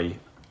by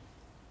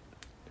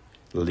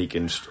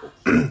leaking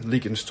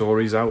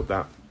stories out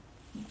that,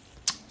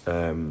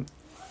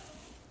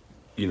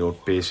 you know,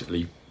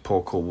 basically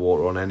pour cold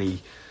water on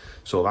any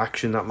sort of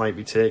action that might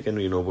be taken.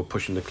 You know, we're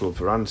pushing the club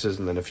for answers,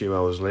 and then a few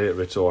hours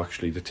later it's,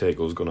 actually the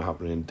takeover is going to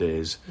happen in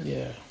days.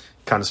 Yeah.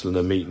 Cancelling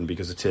a meeting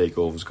because the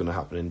takeover is going to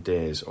happen in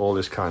days. All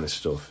this kind of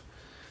stuff.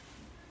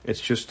 It's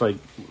just like,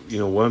 you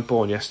know, weren't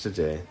born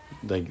yesterday.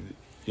 Like,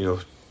 you know,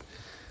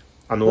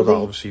 I know that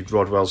obviously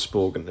Rodwell's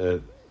spoken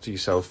to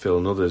yourself, Phil,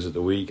 and others at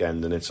the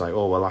weekend, and it's like,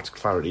 oh, well, that's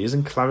clarity.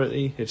 Isn't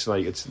clarity? It's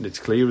like, it's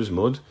clear as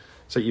mud.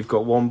 It's like you've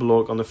got one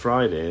bloke on the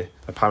Friday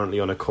apparently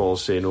on a call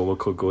saying, oh, we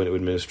could go into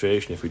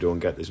administration if we don't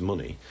get this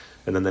money,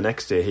 and then the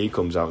next day he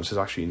comes out and says,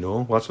 actually,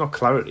 no, well, it's not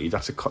clarity,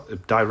 that's a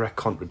direct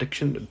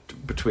contradiction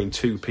between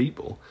two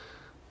people,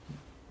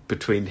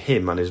 between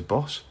him and his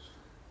boss.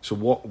 So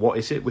what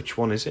is it? Which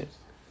one is it?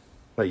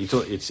 Like, you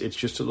don't. It's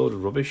just a load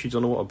of rubbish. You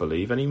don't know what to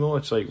believe anymore.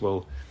 It's like,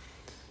 well,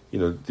 you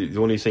know, the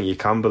only thing you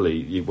can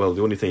believe, the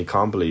only thing you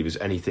can't believe is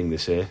anything they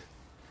say.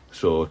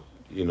 So,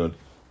 you know,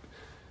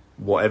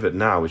 whatever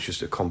now is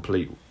just a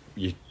complete,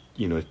 you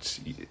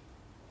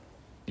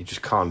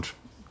just can't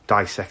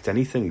dissect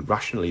anything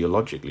rationally or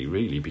logically,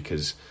 really,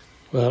 because,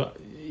 well,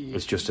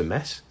 it's just a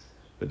mess.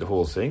 But the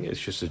whole thing,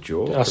 it's just a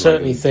joke. I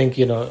certainly think,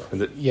 you know,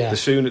 the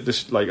sooner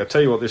this, like, I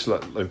tell you what, this,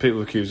 like, when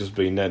people accuse us of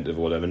being negative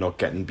or whatever, not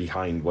getting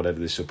behind whatever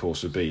this is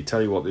supposed to be,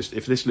 tell you what,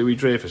 if this Louis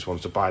Dreyfus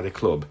wants to buy the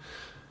club,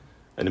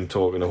 and him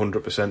talking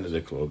 100% of the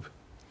club,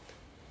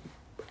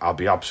 I'll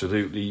be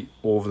absolutely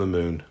over the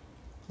moon.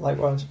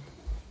 Likewise.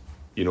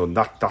 You know,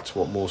 that's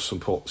what most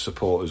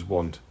supporters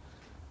want.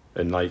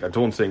 And, like, I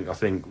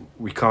think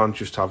we can't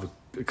just have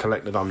a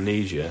collective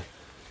amnesia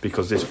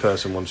because this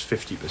person wants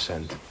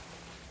 50%.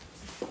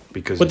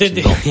 Because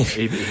if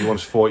he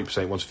wants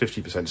 40%, wants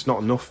 50%, it's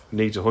not enough. He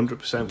needs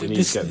 100%. We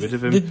need to get rid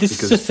of him.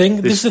 This is the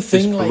thing.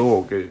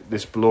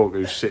 This bloke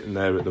who's sitting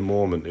there at the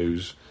moment,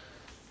 who's,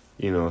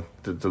 you know,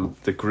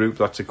 the group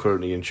that's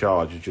currently in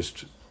charge, is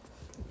just,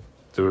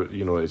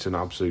 you know, it's an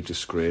absolute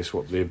disgrace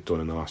what they've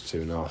done in the last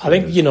 2.5 years. I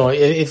think, you know,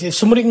 if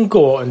somebody can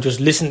go and just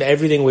listen to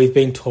everything we've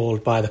been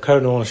told by the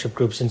current ownership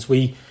group since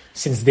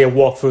they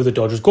walked through the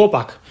door, just go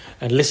back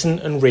and listen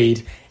and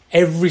read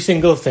every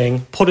single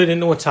thing, put it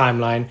into a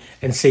timeline,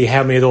 and see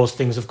how many of those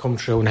things have come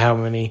true and how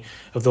many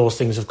of those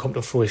things have come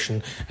to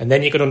fruition. And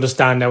then you can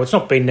understand now it's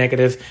not being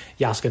negative,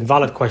 you're asking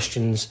valid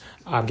questions,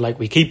 and like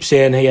we keep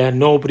saying here,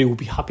 nobody would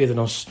be happier than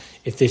us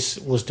if this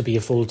was to be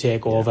a full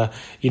takeover. Yeah.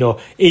 You know,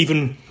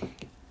 even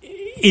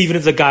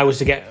if the guy was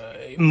to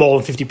get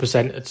more than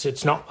 50%,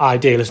 it's not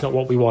ideal, it's not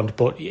what we want,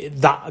 but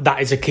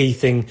that is a key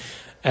thing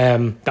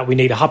that we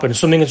need to happen.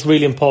 Something that's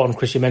really important,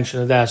 Chris, you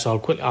mentioned it there,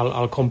 so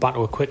I'll come back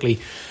to it quickly.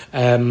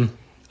 And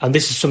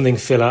this is something,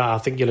 Phil, I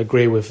think you'll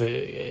agree with.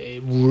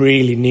 It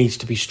really needs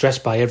to be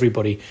stressed by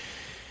everybody.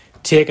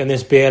 Taking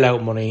this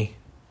bailout money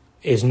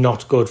is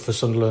not good for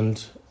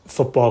Sunderland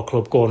Football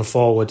Club going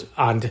forward,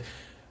 and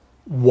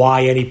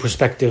why any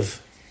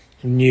prospective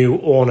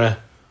new owner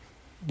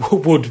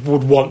would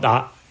want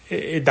that.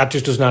 That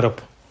just doesn't add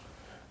up.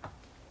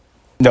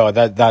 No,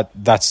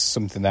 that's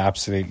something that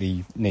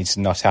absolutely needs to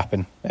not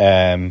happen.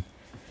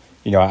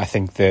 You know, I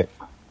think that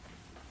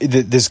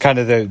there's kind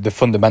of the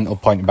fundamental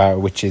point about it,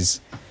 which is,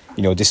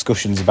 you know,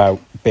 discussions about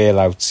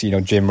bailouts. You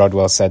know, Jim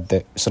Rodwell said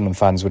that Sunderland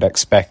fans would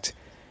expect,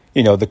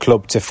 you know, the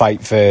club to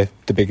fight for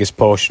the biggest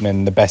portion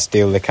and the best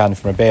deal they can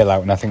from a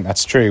bailout, and I think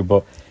that's true.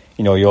 But,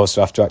 you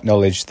also have to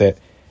acknowledge that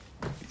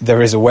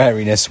there is a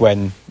wariness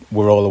when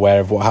we're all aware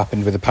of what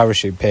happened with the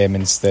parachute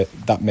payments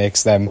that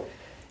makes them,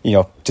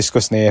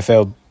 discussing the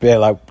AFL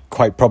bailout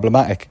quite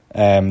problematic.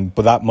 But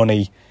that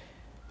money,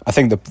 I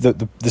think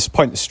the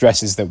point to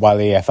stress is that while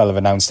the AFL have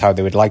announced how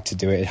they would like to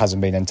do it, it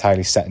hasn't been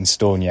entirely set in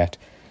stone yet.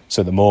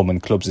 So at the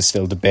moment, clubs are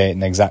still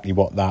debating exactly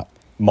what that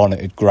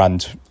monitored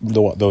grant,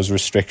 what those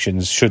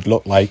restrictions should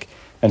look like.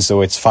 And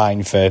so it's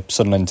fine for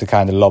Sunderland to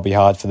kind of lobby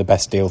hard for the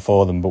best deal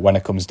for them. But when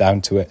it comes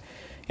down to it,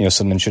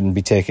 Sunderland shouldn't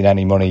be taking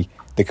any money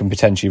that can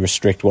potentially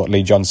restrict what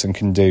Lee Johnson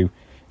can do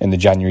in the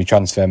January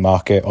transfer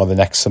market or the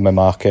next summer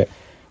market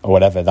or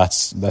whatever. That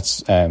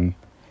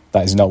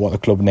is not what the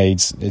club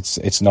needs.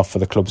 It's not for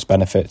the club's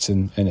benefits,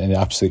 and it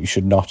absolutely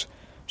should not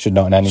in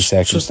any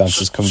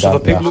circumstances come down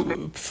to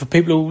that. For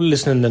people who are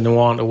listening and who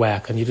aren't aware,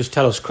 can you just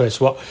tell us,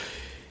 Chris, what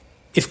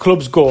if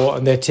clubs go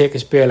and they take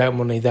this bailout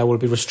money, there will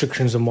be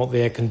restrictions on what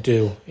they can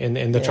do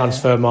in the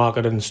transfer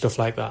market and stuff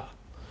like that?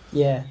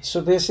 Yeah,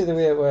 so basically the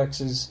way it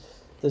works is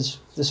there's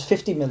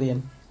 50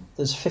 million.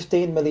 There's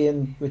 15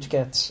 million which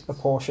gets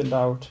apportioned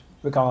out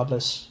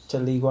regardless to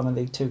League 1 and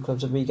League 2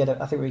 clubs, and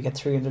I think we get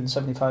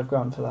 375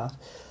 grand for that.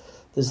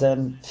 There's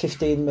then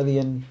 15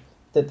 million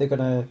that they're going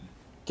to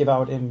give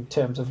out in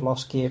terms of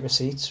lost gate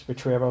receipts,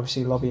 which we're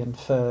obviously lobbying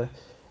for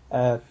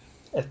a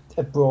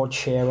broad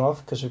share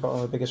of because we've got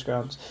one of the biggest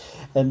grounds.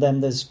 And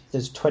then there's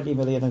 20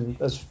 million,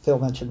 and as Phil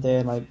mentioned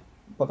there, like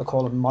what they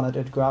call them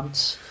monitored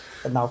grants.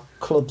 And now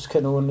clubs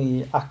can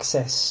only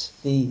access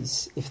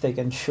these if they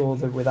can show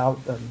that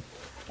without them,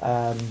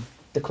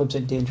 the club's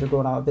in danger of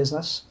going out of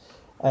business.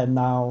 And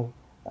now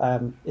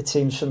it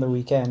seems from the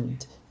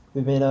weekend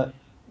we may not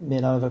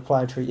have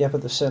applied for it yet,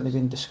 but there's certainly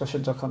been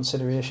discussions or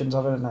considerations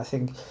of it, and I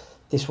think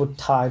this would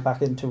tie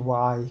back into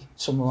why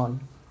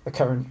a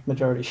current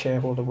majority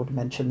shareholder, would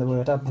mention the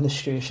word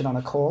administration on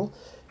a call,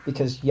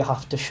 because you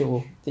have to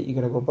show that you're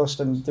going to go bust.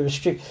 And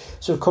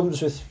so it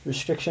comes with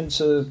restrictions.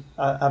 So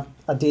I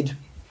did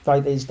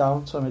write these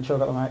down, so I made sure I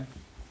got them right.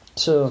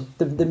 So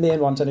the main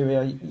ones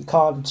anyway, you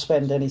can't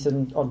spend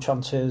anything on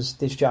transfers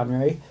this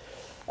January.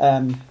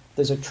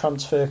 There's a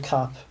transfer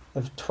cap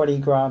of 20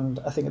 grand,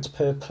 I think it's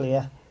per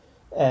player,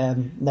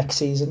 next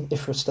season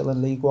if we're still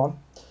in League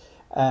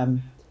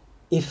 1.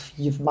 If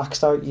you've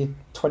maxed out your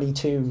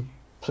 22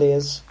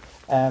 players,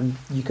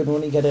 you can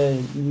only get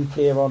a new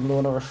player on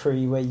loan or a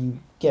free where you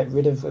get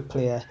rid of a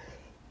player,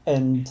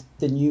 and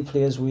the new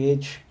player's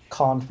wage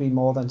can't be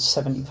more than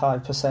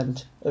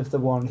 75% of the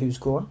one who's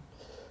gone.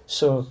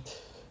 So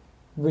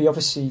we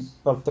obviously,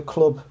 the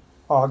club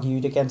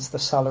argued against the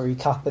salary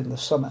cap in the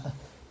summer.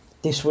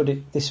 This would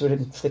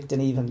inflict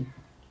an even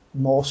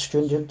more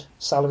stringent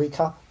salary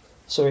cap.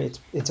 So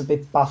it's a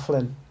bit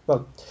baffling.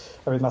 Well,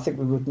 I think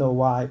we would know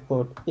why,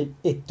 but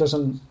it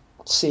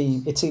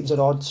seems at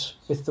odds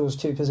with those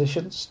two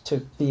positions, to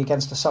be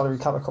against a salary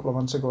cap a couple of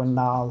months ago and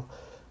now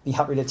be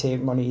happy to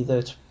take money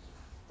that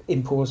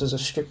imposes a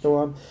stricter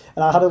one.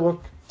 And I had a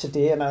look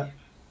today at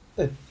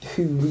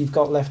who we've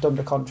got left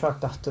under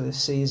contract after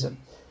this season,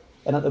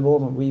 and at the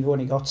moment we've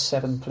only got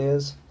 7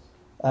 players,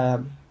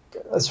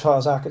 as far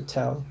as I could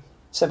tell,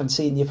 7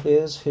 senior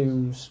players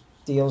whose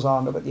deals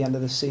aren't up at the end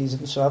of the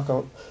season. So I've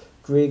got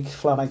Grigg,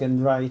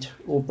 Flanagan, Wright,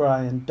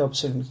 O'Brien,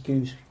 Dobson,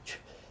 Gooch,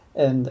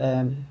 and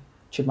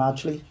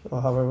Chimadley,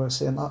 or however we're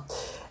saying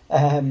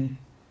that.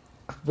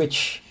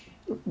 Which,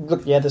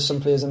 look, yeah, there's some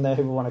players in there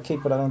who we want to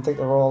keep, but I don't think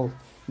they're all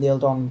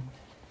nailed on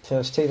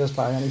first teamers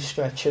by any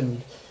stretch,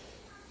 and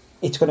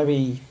it's going to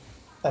be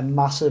a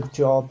massive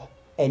job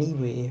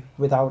anyway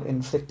without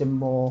inflicting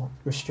more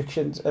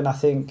restrictions. And I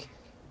think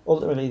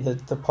ultimately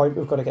the point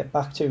we've got to get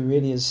back to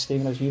really is,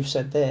 Stephen, as you've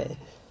said there,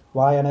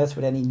 why on earth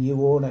would any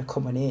new owner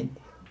coming in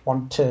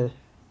want to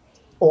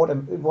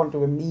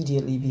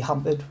immediately be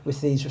hampered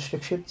with these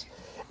restrictions?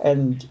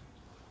 And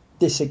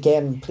this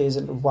again plays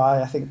into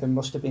why I think there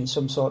must have been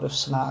some sort of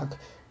snag,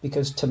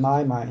 because to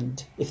my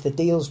mind, if the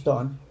deal's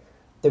done,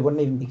 they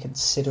wouldn't even be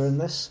considering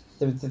this.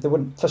 They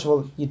wouldn't. First of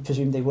all, you'd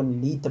presume they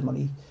wouldn't need the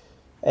money,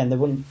 and they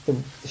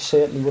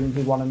certainly wouldn't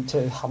be wanting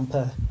to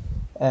hamper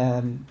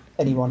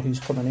anyone who's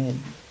coming in.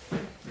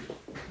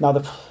 Now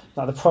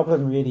the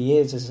problem really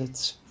is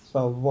it's,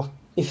 well, what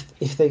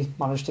if they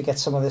manage to get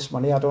some of this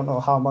money? I don't know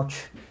how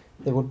much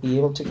they would be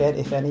able to get,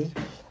 if any.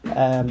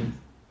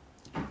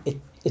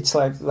 It's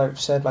like I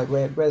said, like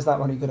where's that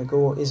money going to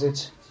go? Is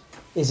it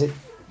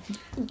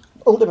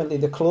ultimately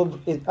the club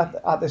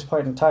at this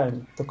point in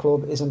time? The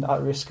club isn't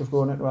at risk of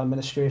going into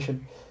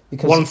administration,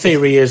 because one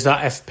theory is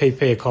that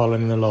FPP are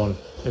calling in the loan,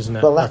 isn't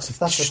it? Well, that's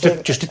just a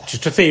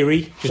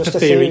theory. Just a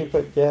theory.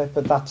 But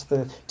that's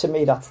to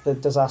me that's the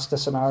disaster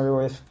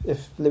scenario.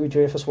 If Louis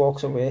Dreyfus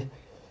walks away,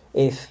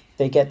 if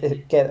they get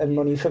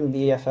money from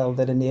the EFL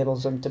that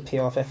enables them to pay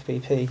off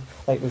FPP,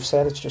 like we've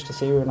said, it's just a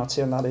theory. We're not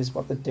saying that is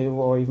what they do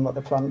or even what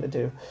they plan to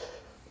do.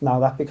 Now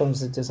that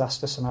becomes a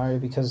disaster scenario,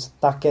 because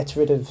that gets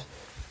rid of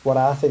what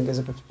I think is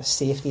a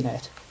safety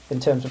net in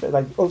terms of it.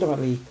 Like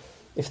ultimately,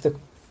 if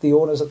the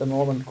owners at the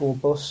moment go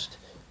bust,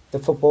 the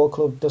football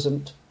club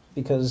doesn't,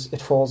 because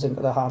it falls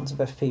into the hands of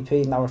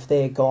FPP. Now if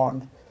they're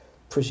gone,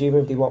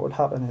 presumably what would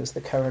happen is the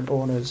current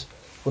owners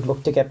would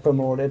look to get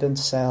promoted and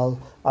sell,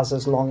 as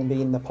has long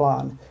been the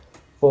plan.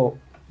 But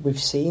we've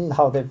seen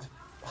how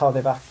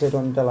they've acted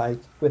under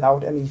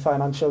without any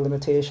financial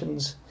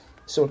limitations,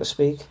 so to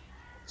speak.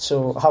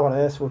 So how on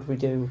earth would we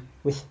do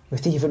with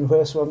even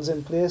worse ones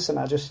in place? And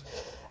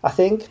I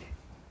think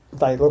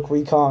look,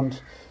 we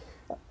can't.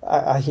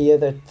 I hear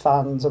that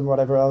fans and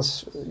whatever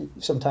else,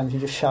 sometimes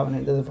you're just shouting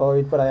into the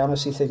void, but I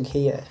honestly think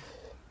here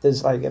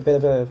there's a bit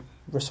of a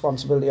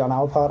responsibility on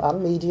our part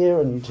and media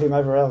and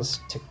whomever else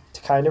to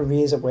kind of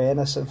raise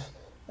awareness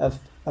of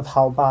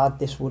how bad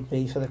this would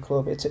be for the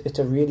club. It's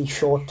a really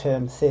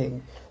short-term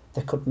thing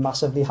that could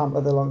massively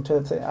hamper the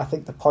long-term thing. I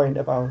think the point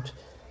about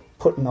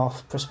putting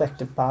off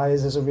prospective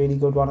buyers is a really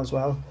good one as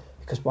well,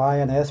 because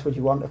why on earth would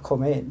you want to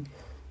come in?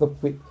 Look,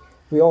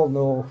 we all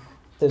know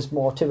there's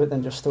more to it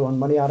than just throwing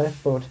money at it,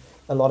 but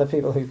a lot of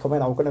people who come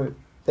in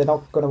they're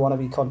not going to want to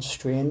be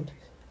constrained,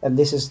 and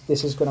this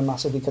is going to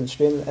massively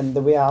constrain. And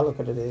the way I look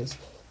at it is,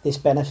 this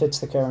benefits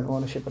the current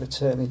ownership, but it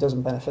certainly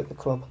doesn't benefit the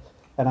club.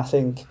 And I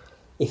think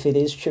if it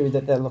is true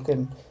that they're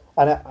looking,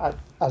 and I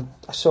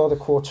saw the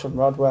quotes from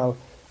Rodwell,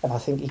 and I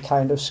think he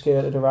kind of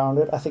skirted around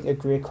it. I think a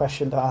great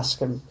question to ask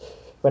him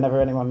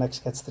whenever anyone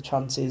next gets the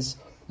chance is,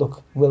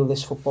 look, will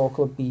this football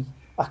club be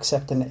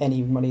accepting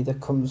any money that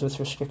comes with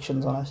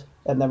restrictions on it?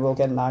 And then we'll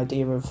get an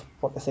idea of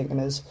what the thinking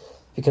is,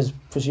 because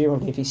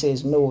presumably if he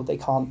says no, they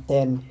can't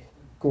then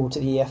go to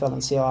the EFL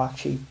and say, oh,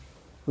 actually,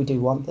 we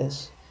do want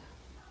this.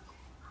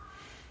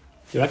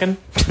 Do you reckon?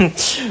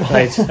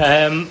 Right.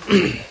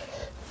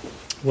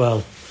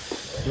 Well,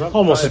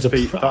 almost that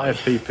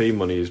FPP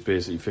money is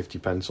basically 50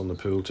 pence on the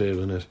pool table,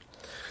 isn't it?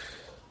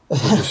 We're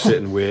just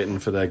sitting waiting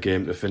for their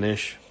game to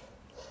finish.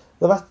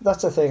 Well,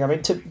 that's the thing. I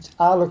mean,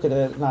 I look at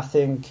it and I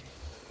think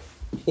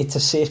it's a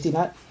safety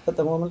net at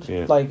the moment.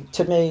 Yeah.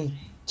 To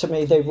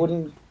me, they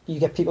wouldn't. You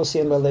get people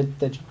saying, well,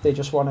 they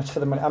just want it for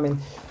the money. I mean,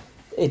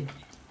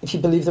 if you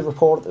believe the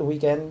report at the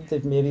weekend,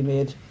 they've maybe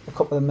made a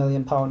couple of £1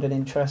 million in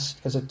interest,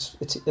 because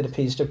it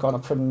appears to have gone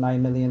up from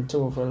 9 million to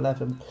over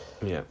 11.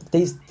 Yeah.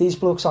 These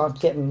blokes aren't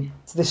getting.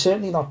 They're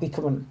certainly not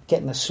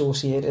getting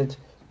associated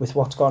with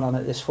what's gone on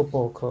at this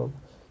football club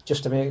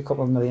just to make a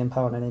couple of £1 million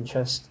in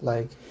interest.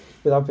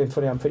 Without being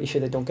funny, I'm pretty sure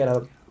they don't get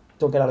out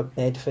of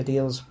bed for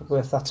deals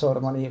worth that sort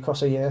of money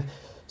across a year.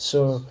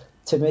 So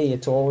to me,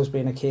 it's always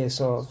been a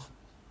case of,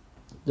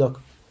 look,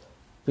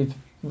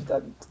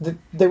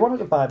 they wanted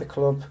to buy the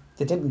club,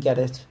 they didn't get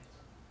it.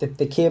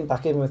 They came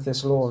back in with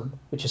this loan,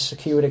 which is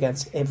secured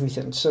against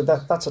everything. So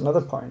that's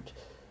another point.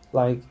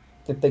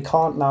 That they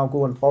can't now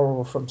go and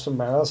borrow from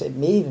somewhere else. It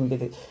may even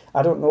be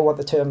I don't know what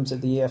the terms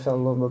of the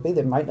EFL loan will be.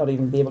 They might not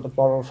even be able to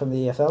borrow from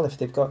the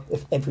EFL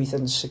if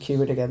everything's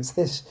secured against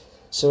this.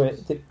 So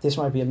this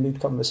might be a moot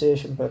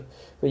conversation, but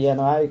yeah,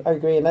 no, I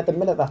agree. And at the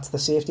minute, that's the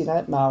safety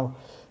net. Now,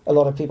 a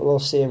lot of people will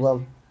say,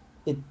 well,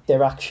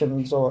 their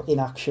actions or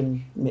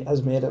inaction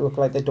has made it look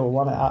like they don't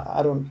want it.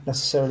 I don't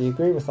necessarily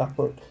agree with that,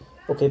 but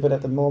okay. But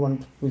at the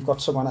moment, we've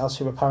got someone else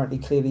who apparently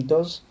clearly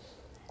does.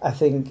 I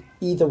think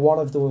either one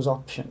of those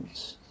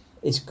options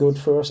is good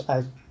for us.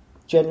 I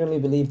genuinely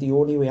believe the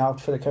only way out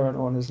for the current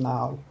owners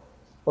now,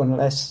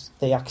 unless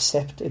they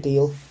accept a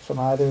deal from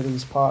either of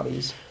these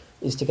parties,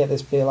 is to get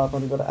this bailout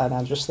money. And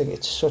I just think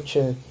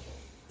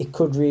it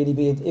could really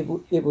be, it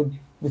would,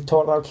 we've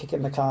talked about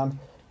kicking the can,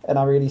 and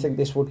I really think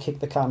this would kick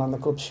the can on the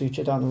club's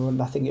future down the road,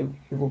 and I think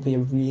it would be a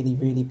really,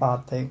 really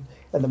bad thing.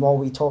 And the more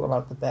we talk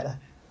about it, the better.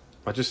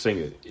 I just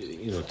think,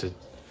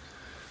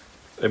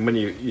 and when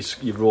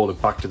you roll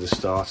it back to the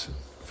start,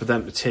 for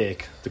them to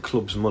take the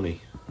club's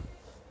money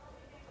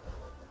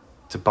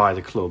to buy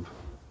the club,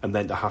 and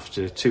then to have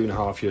to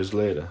 2.5 years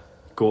later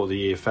go to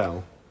the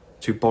EFL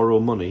to borrow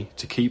money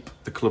to keep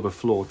the club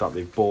afloat that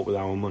they've bought with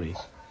our money.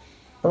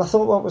 Well, I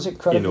thought what was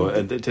incredible,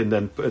 and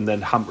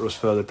then hamper us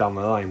further down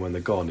the line when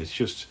they're gone. It's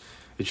just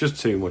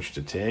too much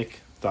to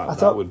take.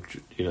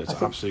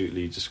 It's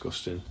absolutely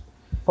disgusting.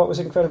 What was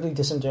incredibly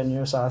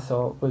disingenuous, I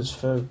thought, was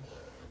for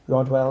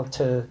Rodwell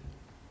to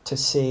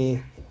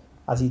say,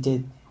 as he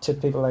did to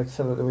people like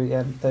Phil at the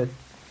weekend, that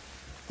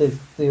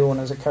the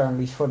owners are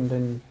currently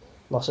funding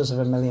losses of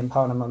 £1 million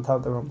a month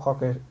out their own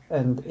pocket,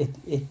 and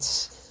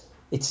it's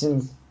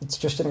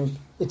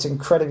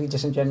incredibly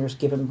disingenuous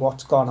given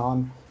what's gone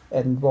on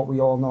and what we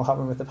all know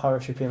happened with the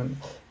parachute payment.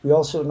 We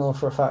also know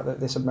for a fact that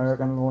this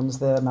American loan's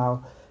there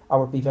now. I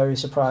would be very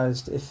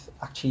surprised if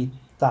actually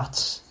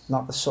that's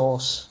not the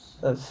source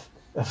of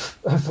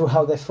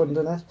how they're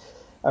funding it.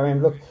 I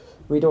mean, look,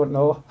 we don't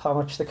know how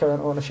much the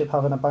current ownership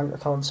have in a bank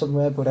account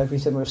somewhere, but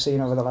everything we've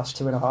seen over the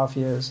last 2.5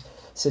 years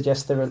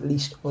suggests they're at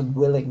least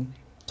unwilling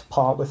to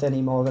part with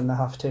any more than they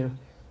have to.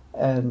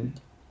 And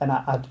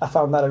I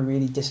found that a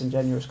really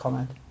disingenuous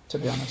comment, to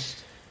be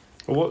honest.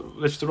 Well,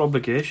 it's their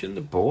obligation.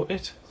 They bought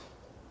it.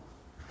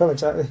 Well,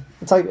 exactly.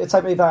 It's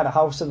like me buying a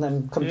house and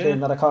then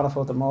complaining that I can't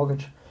afford the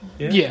mortgage.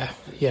 Yeah.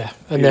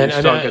 And then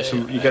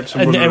you get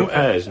some running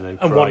repairs and then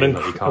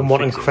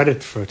wanting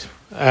credit for it.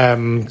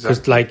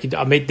 Because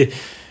I made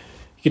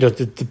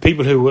the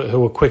people who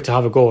were quick to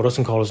have a go at us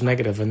and call us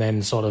negative, and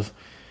then sort of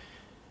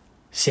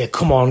say,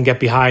 come on, get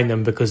behind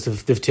them, because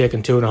they've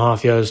taken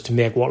 2.5 years to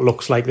make what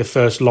looks like the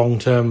first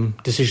long-term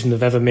decision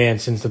they've ever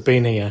made since they've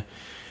been here.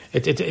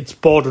 It's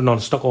bordering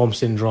on Stockholm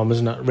syndrome,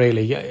 isn't it?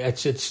 Really,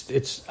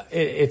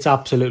 it's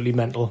absolutely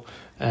mental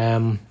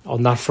on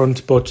that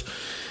front. But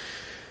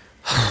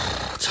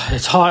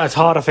it's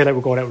hard. I feel like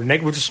we're going out with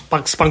negative. We'll just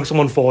spank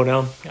someone for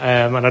now,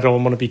 and I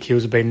don't want to be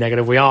accused of being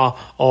negative. We are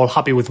all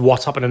happy with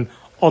what's happening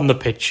on the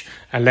pitch,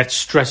 and let's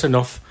stress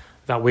enough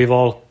that we've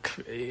all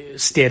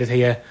stated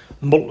here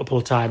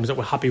multiple times that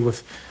we're happy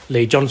with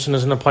Lee Johnson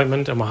as an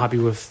appointment, and we're happy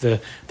with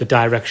the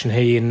direction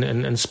he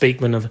and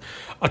Speakman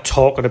are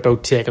talking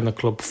about taking the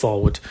club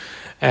forward.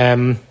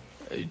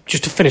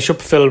 Just to finish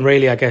up, Phil,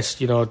 really, I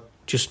guess, your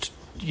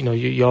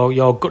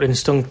gut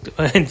instinct.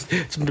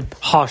 It's a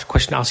harsh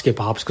question to ask you,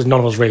 perhaps, because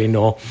none of us really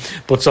know,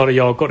 but sort of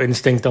your gut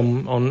instinct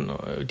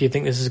on do you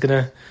think this is going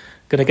to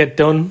get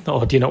done,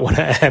 or do you not want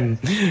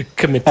to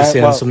commit to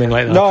saying something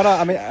like that? No,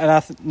 I mean,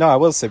 and I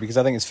will say, because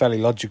I think it's fairly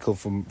logical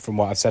from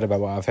what I've said about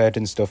what I've heard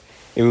and stuff.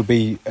 It would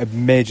be a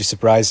major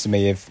surprise to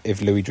me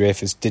if Louis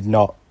Dreyfus did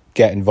not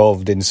get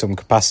involved in some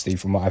capacity,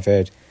 from what I've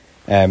heard.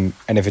 And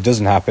if it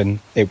doesn't happen,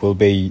 it will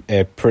be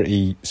a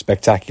pretty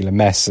spectacular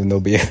mess, and there'll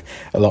be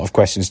a lot of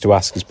questions to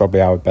ask. Is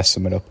probably how I would best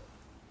sum it up.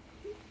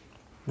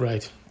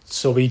 Right.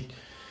 So we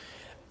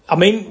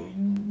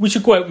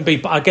should go out and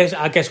beat, but I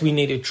guess we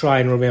need to try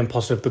and remain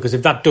positive, because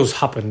if that does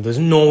happen, there's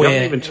no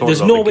way.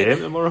 There's no way.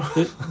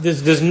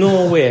 There's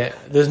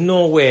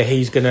no way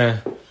he's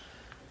gonna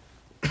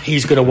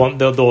want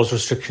those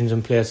restrictions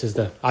in place, is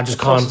there? I just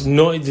can't.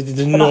 No,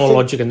 there's no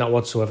logic in that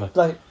whatsoever.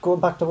 Like,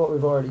 going back to what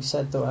we've already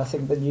said, though, I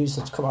think the news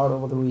that's come out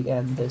over the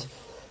weekend is,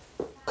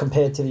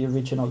 compared to the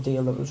original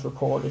deal that was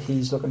reported,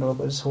 he's looking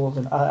over his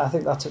holding. I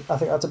think that's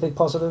a big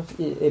positive.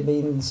 It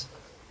means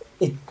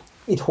it.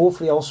 It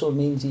hopefully also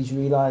means he's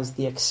realised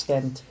the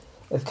extent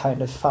of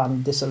kind of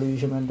fan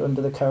disillusionment under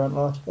the current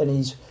lot, and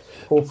he's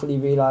hopefully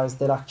realised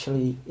that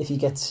actually, if he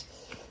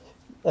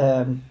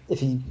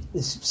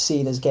is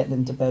seen as getting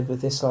into bed with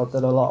this lot,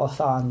 that a lot of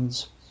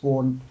fans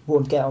won't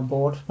get on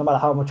board, no matter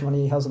how much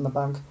money he has in the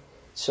bank.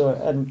 So,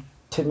 and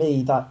to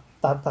me,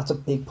 that's a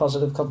big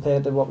positive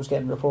compared to what was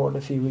getting reported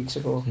a few weeks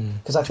ago.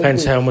 Because I think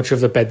depends how much of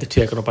the bed they're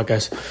taking up, I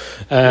guess.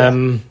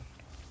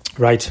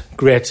 Right,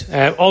 great.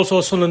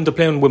 Also, Sunderland are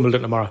playing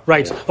Wimbledon tomorrow.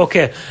 Right,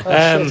 okay.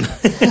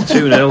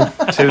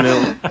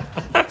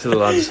 2-0 to the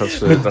lads.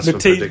 That's my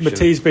prediction.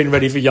 Mattee's been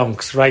ready for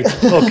yonks. Right,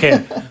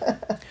 okay.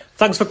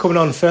 Thanks for coming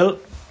on, Phil.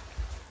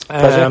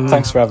 Pleasure.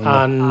 Thanks for having me.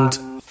 And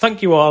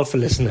thank you all for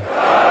listening.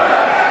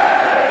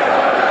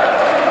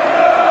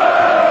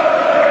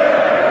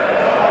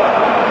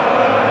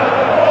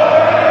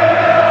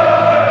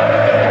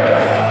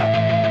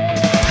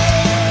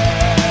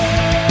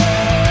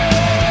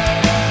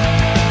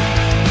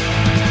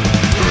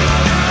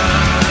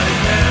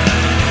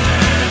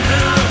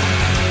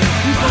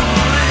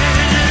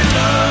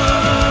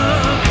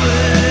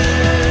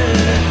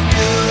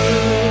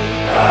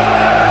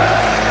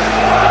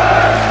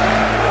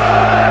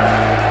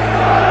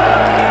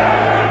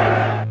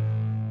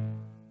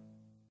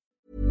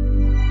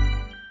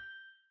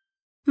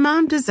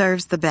 Mom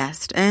deserves the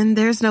best, and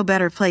there's no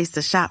better place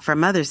to shop for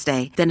Mother's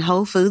Day than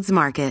Whole Foods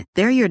Market.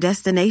 They're your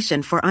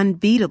destination for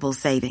unbeatable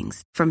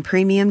savings, from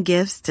premium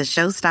gifts to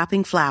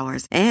show-stopping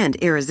flowers and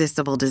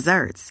irresistible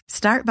desserts.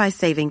 Start by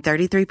saving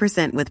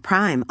 33% with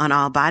Prime on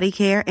all body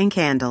care and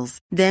candles.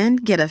 Then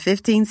get a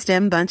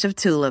 15-stem bunch of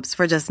tulips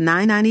for just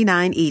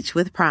 $9.99 each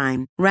with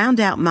Prime. Round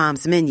out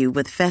Mom's menu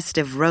with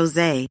festive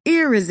rosé,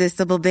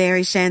 irresistible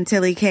berry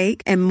chantilly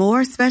cake, and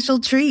more special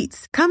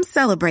treats. Come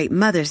celebrate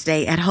Mother's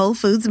Day at Whole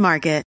Foods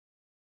Market.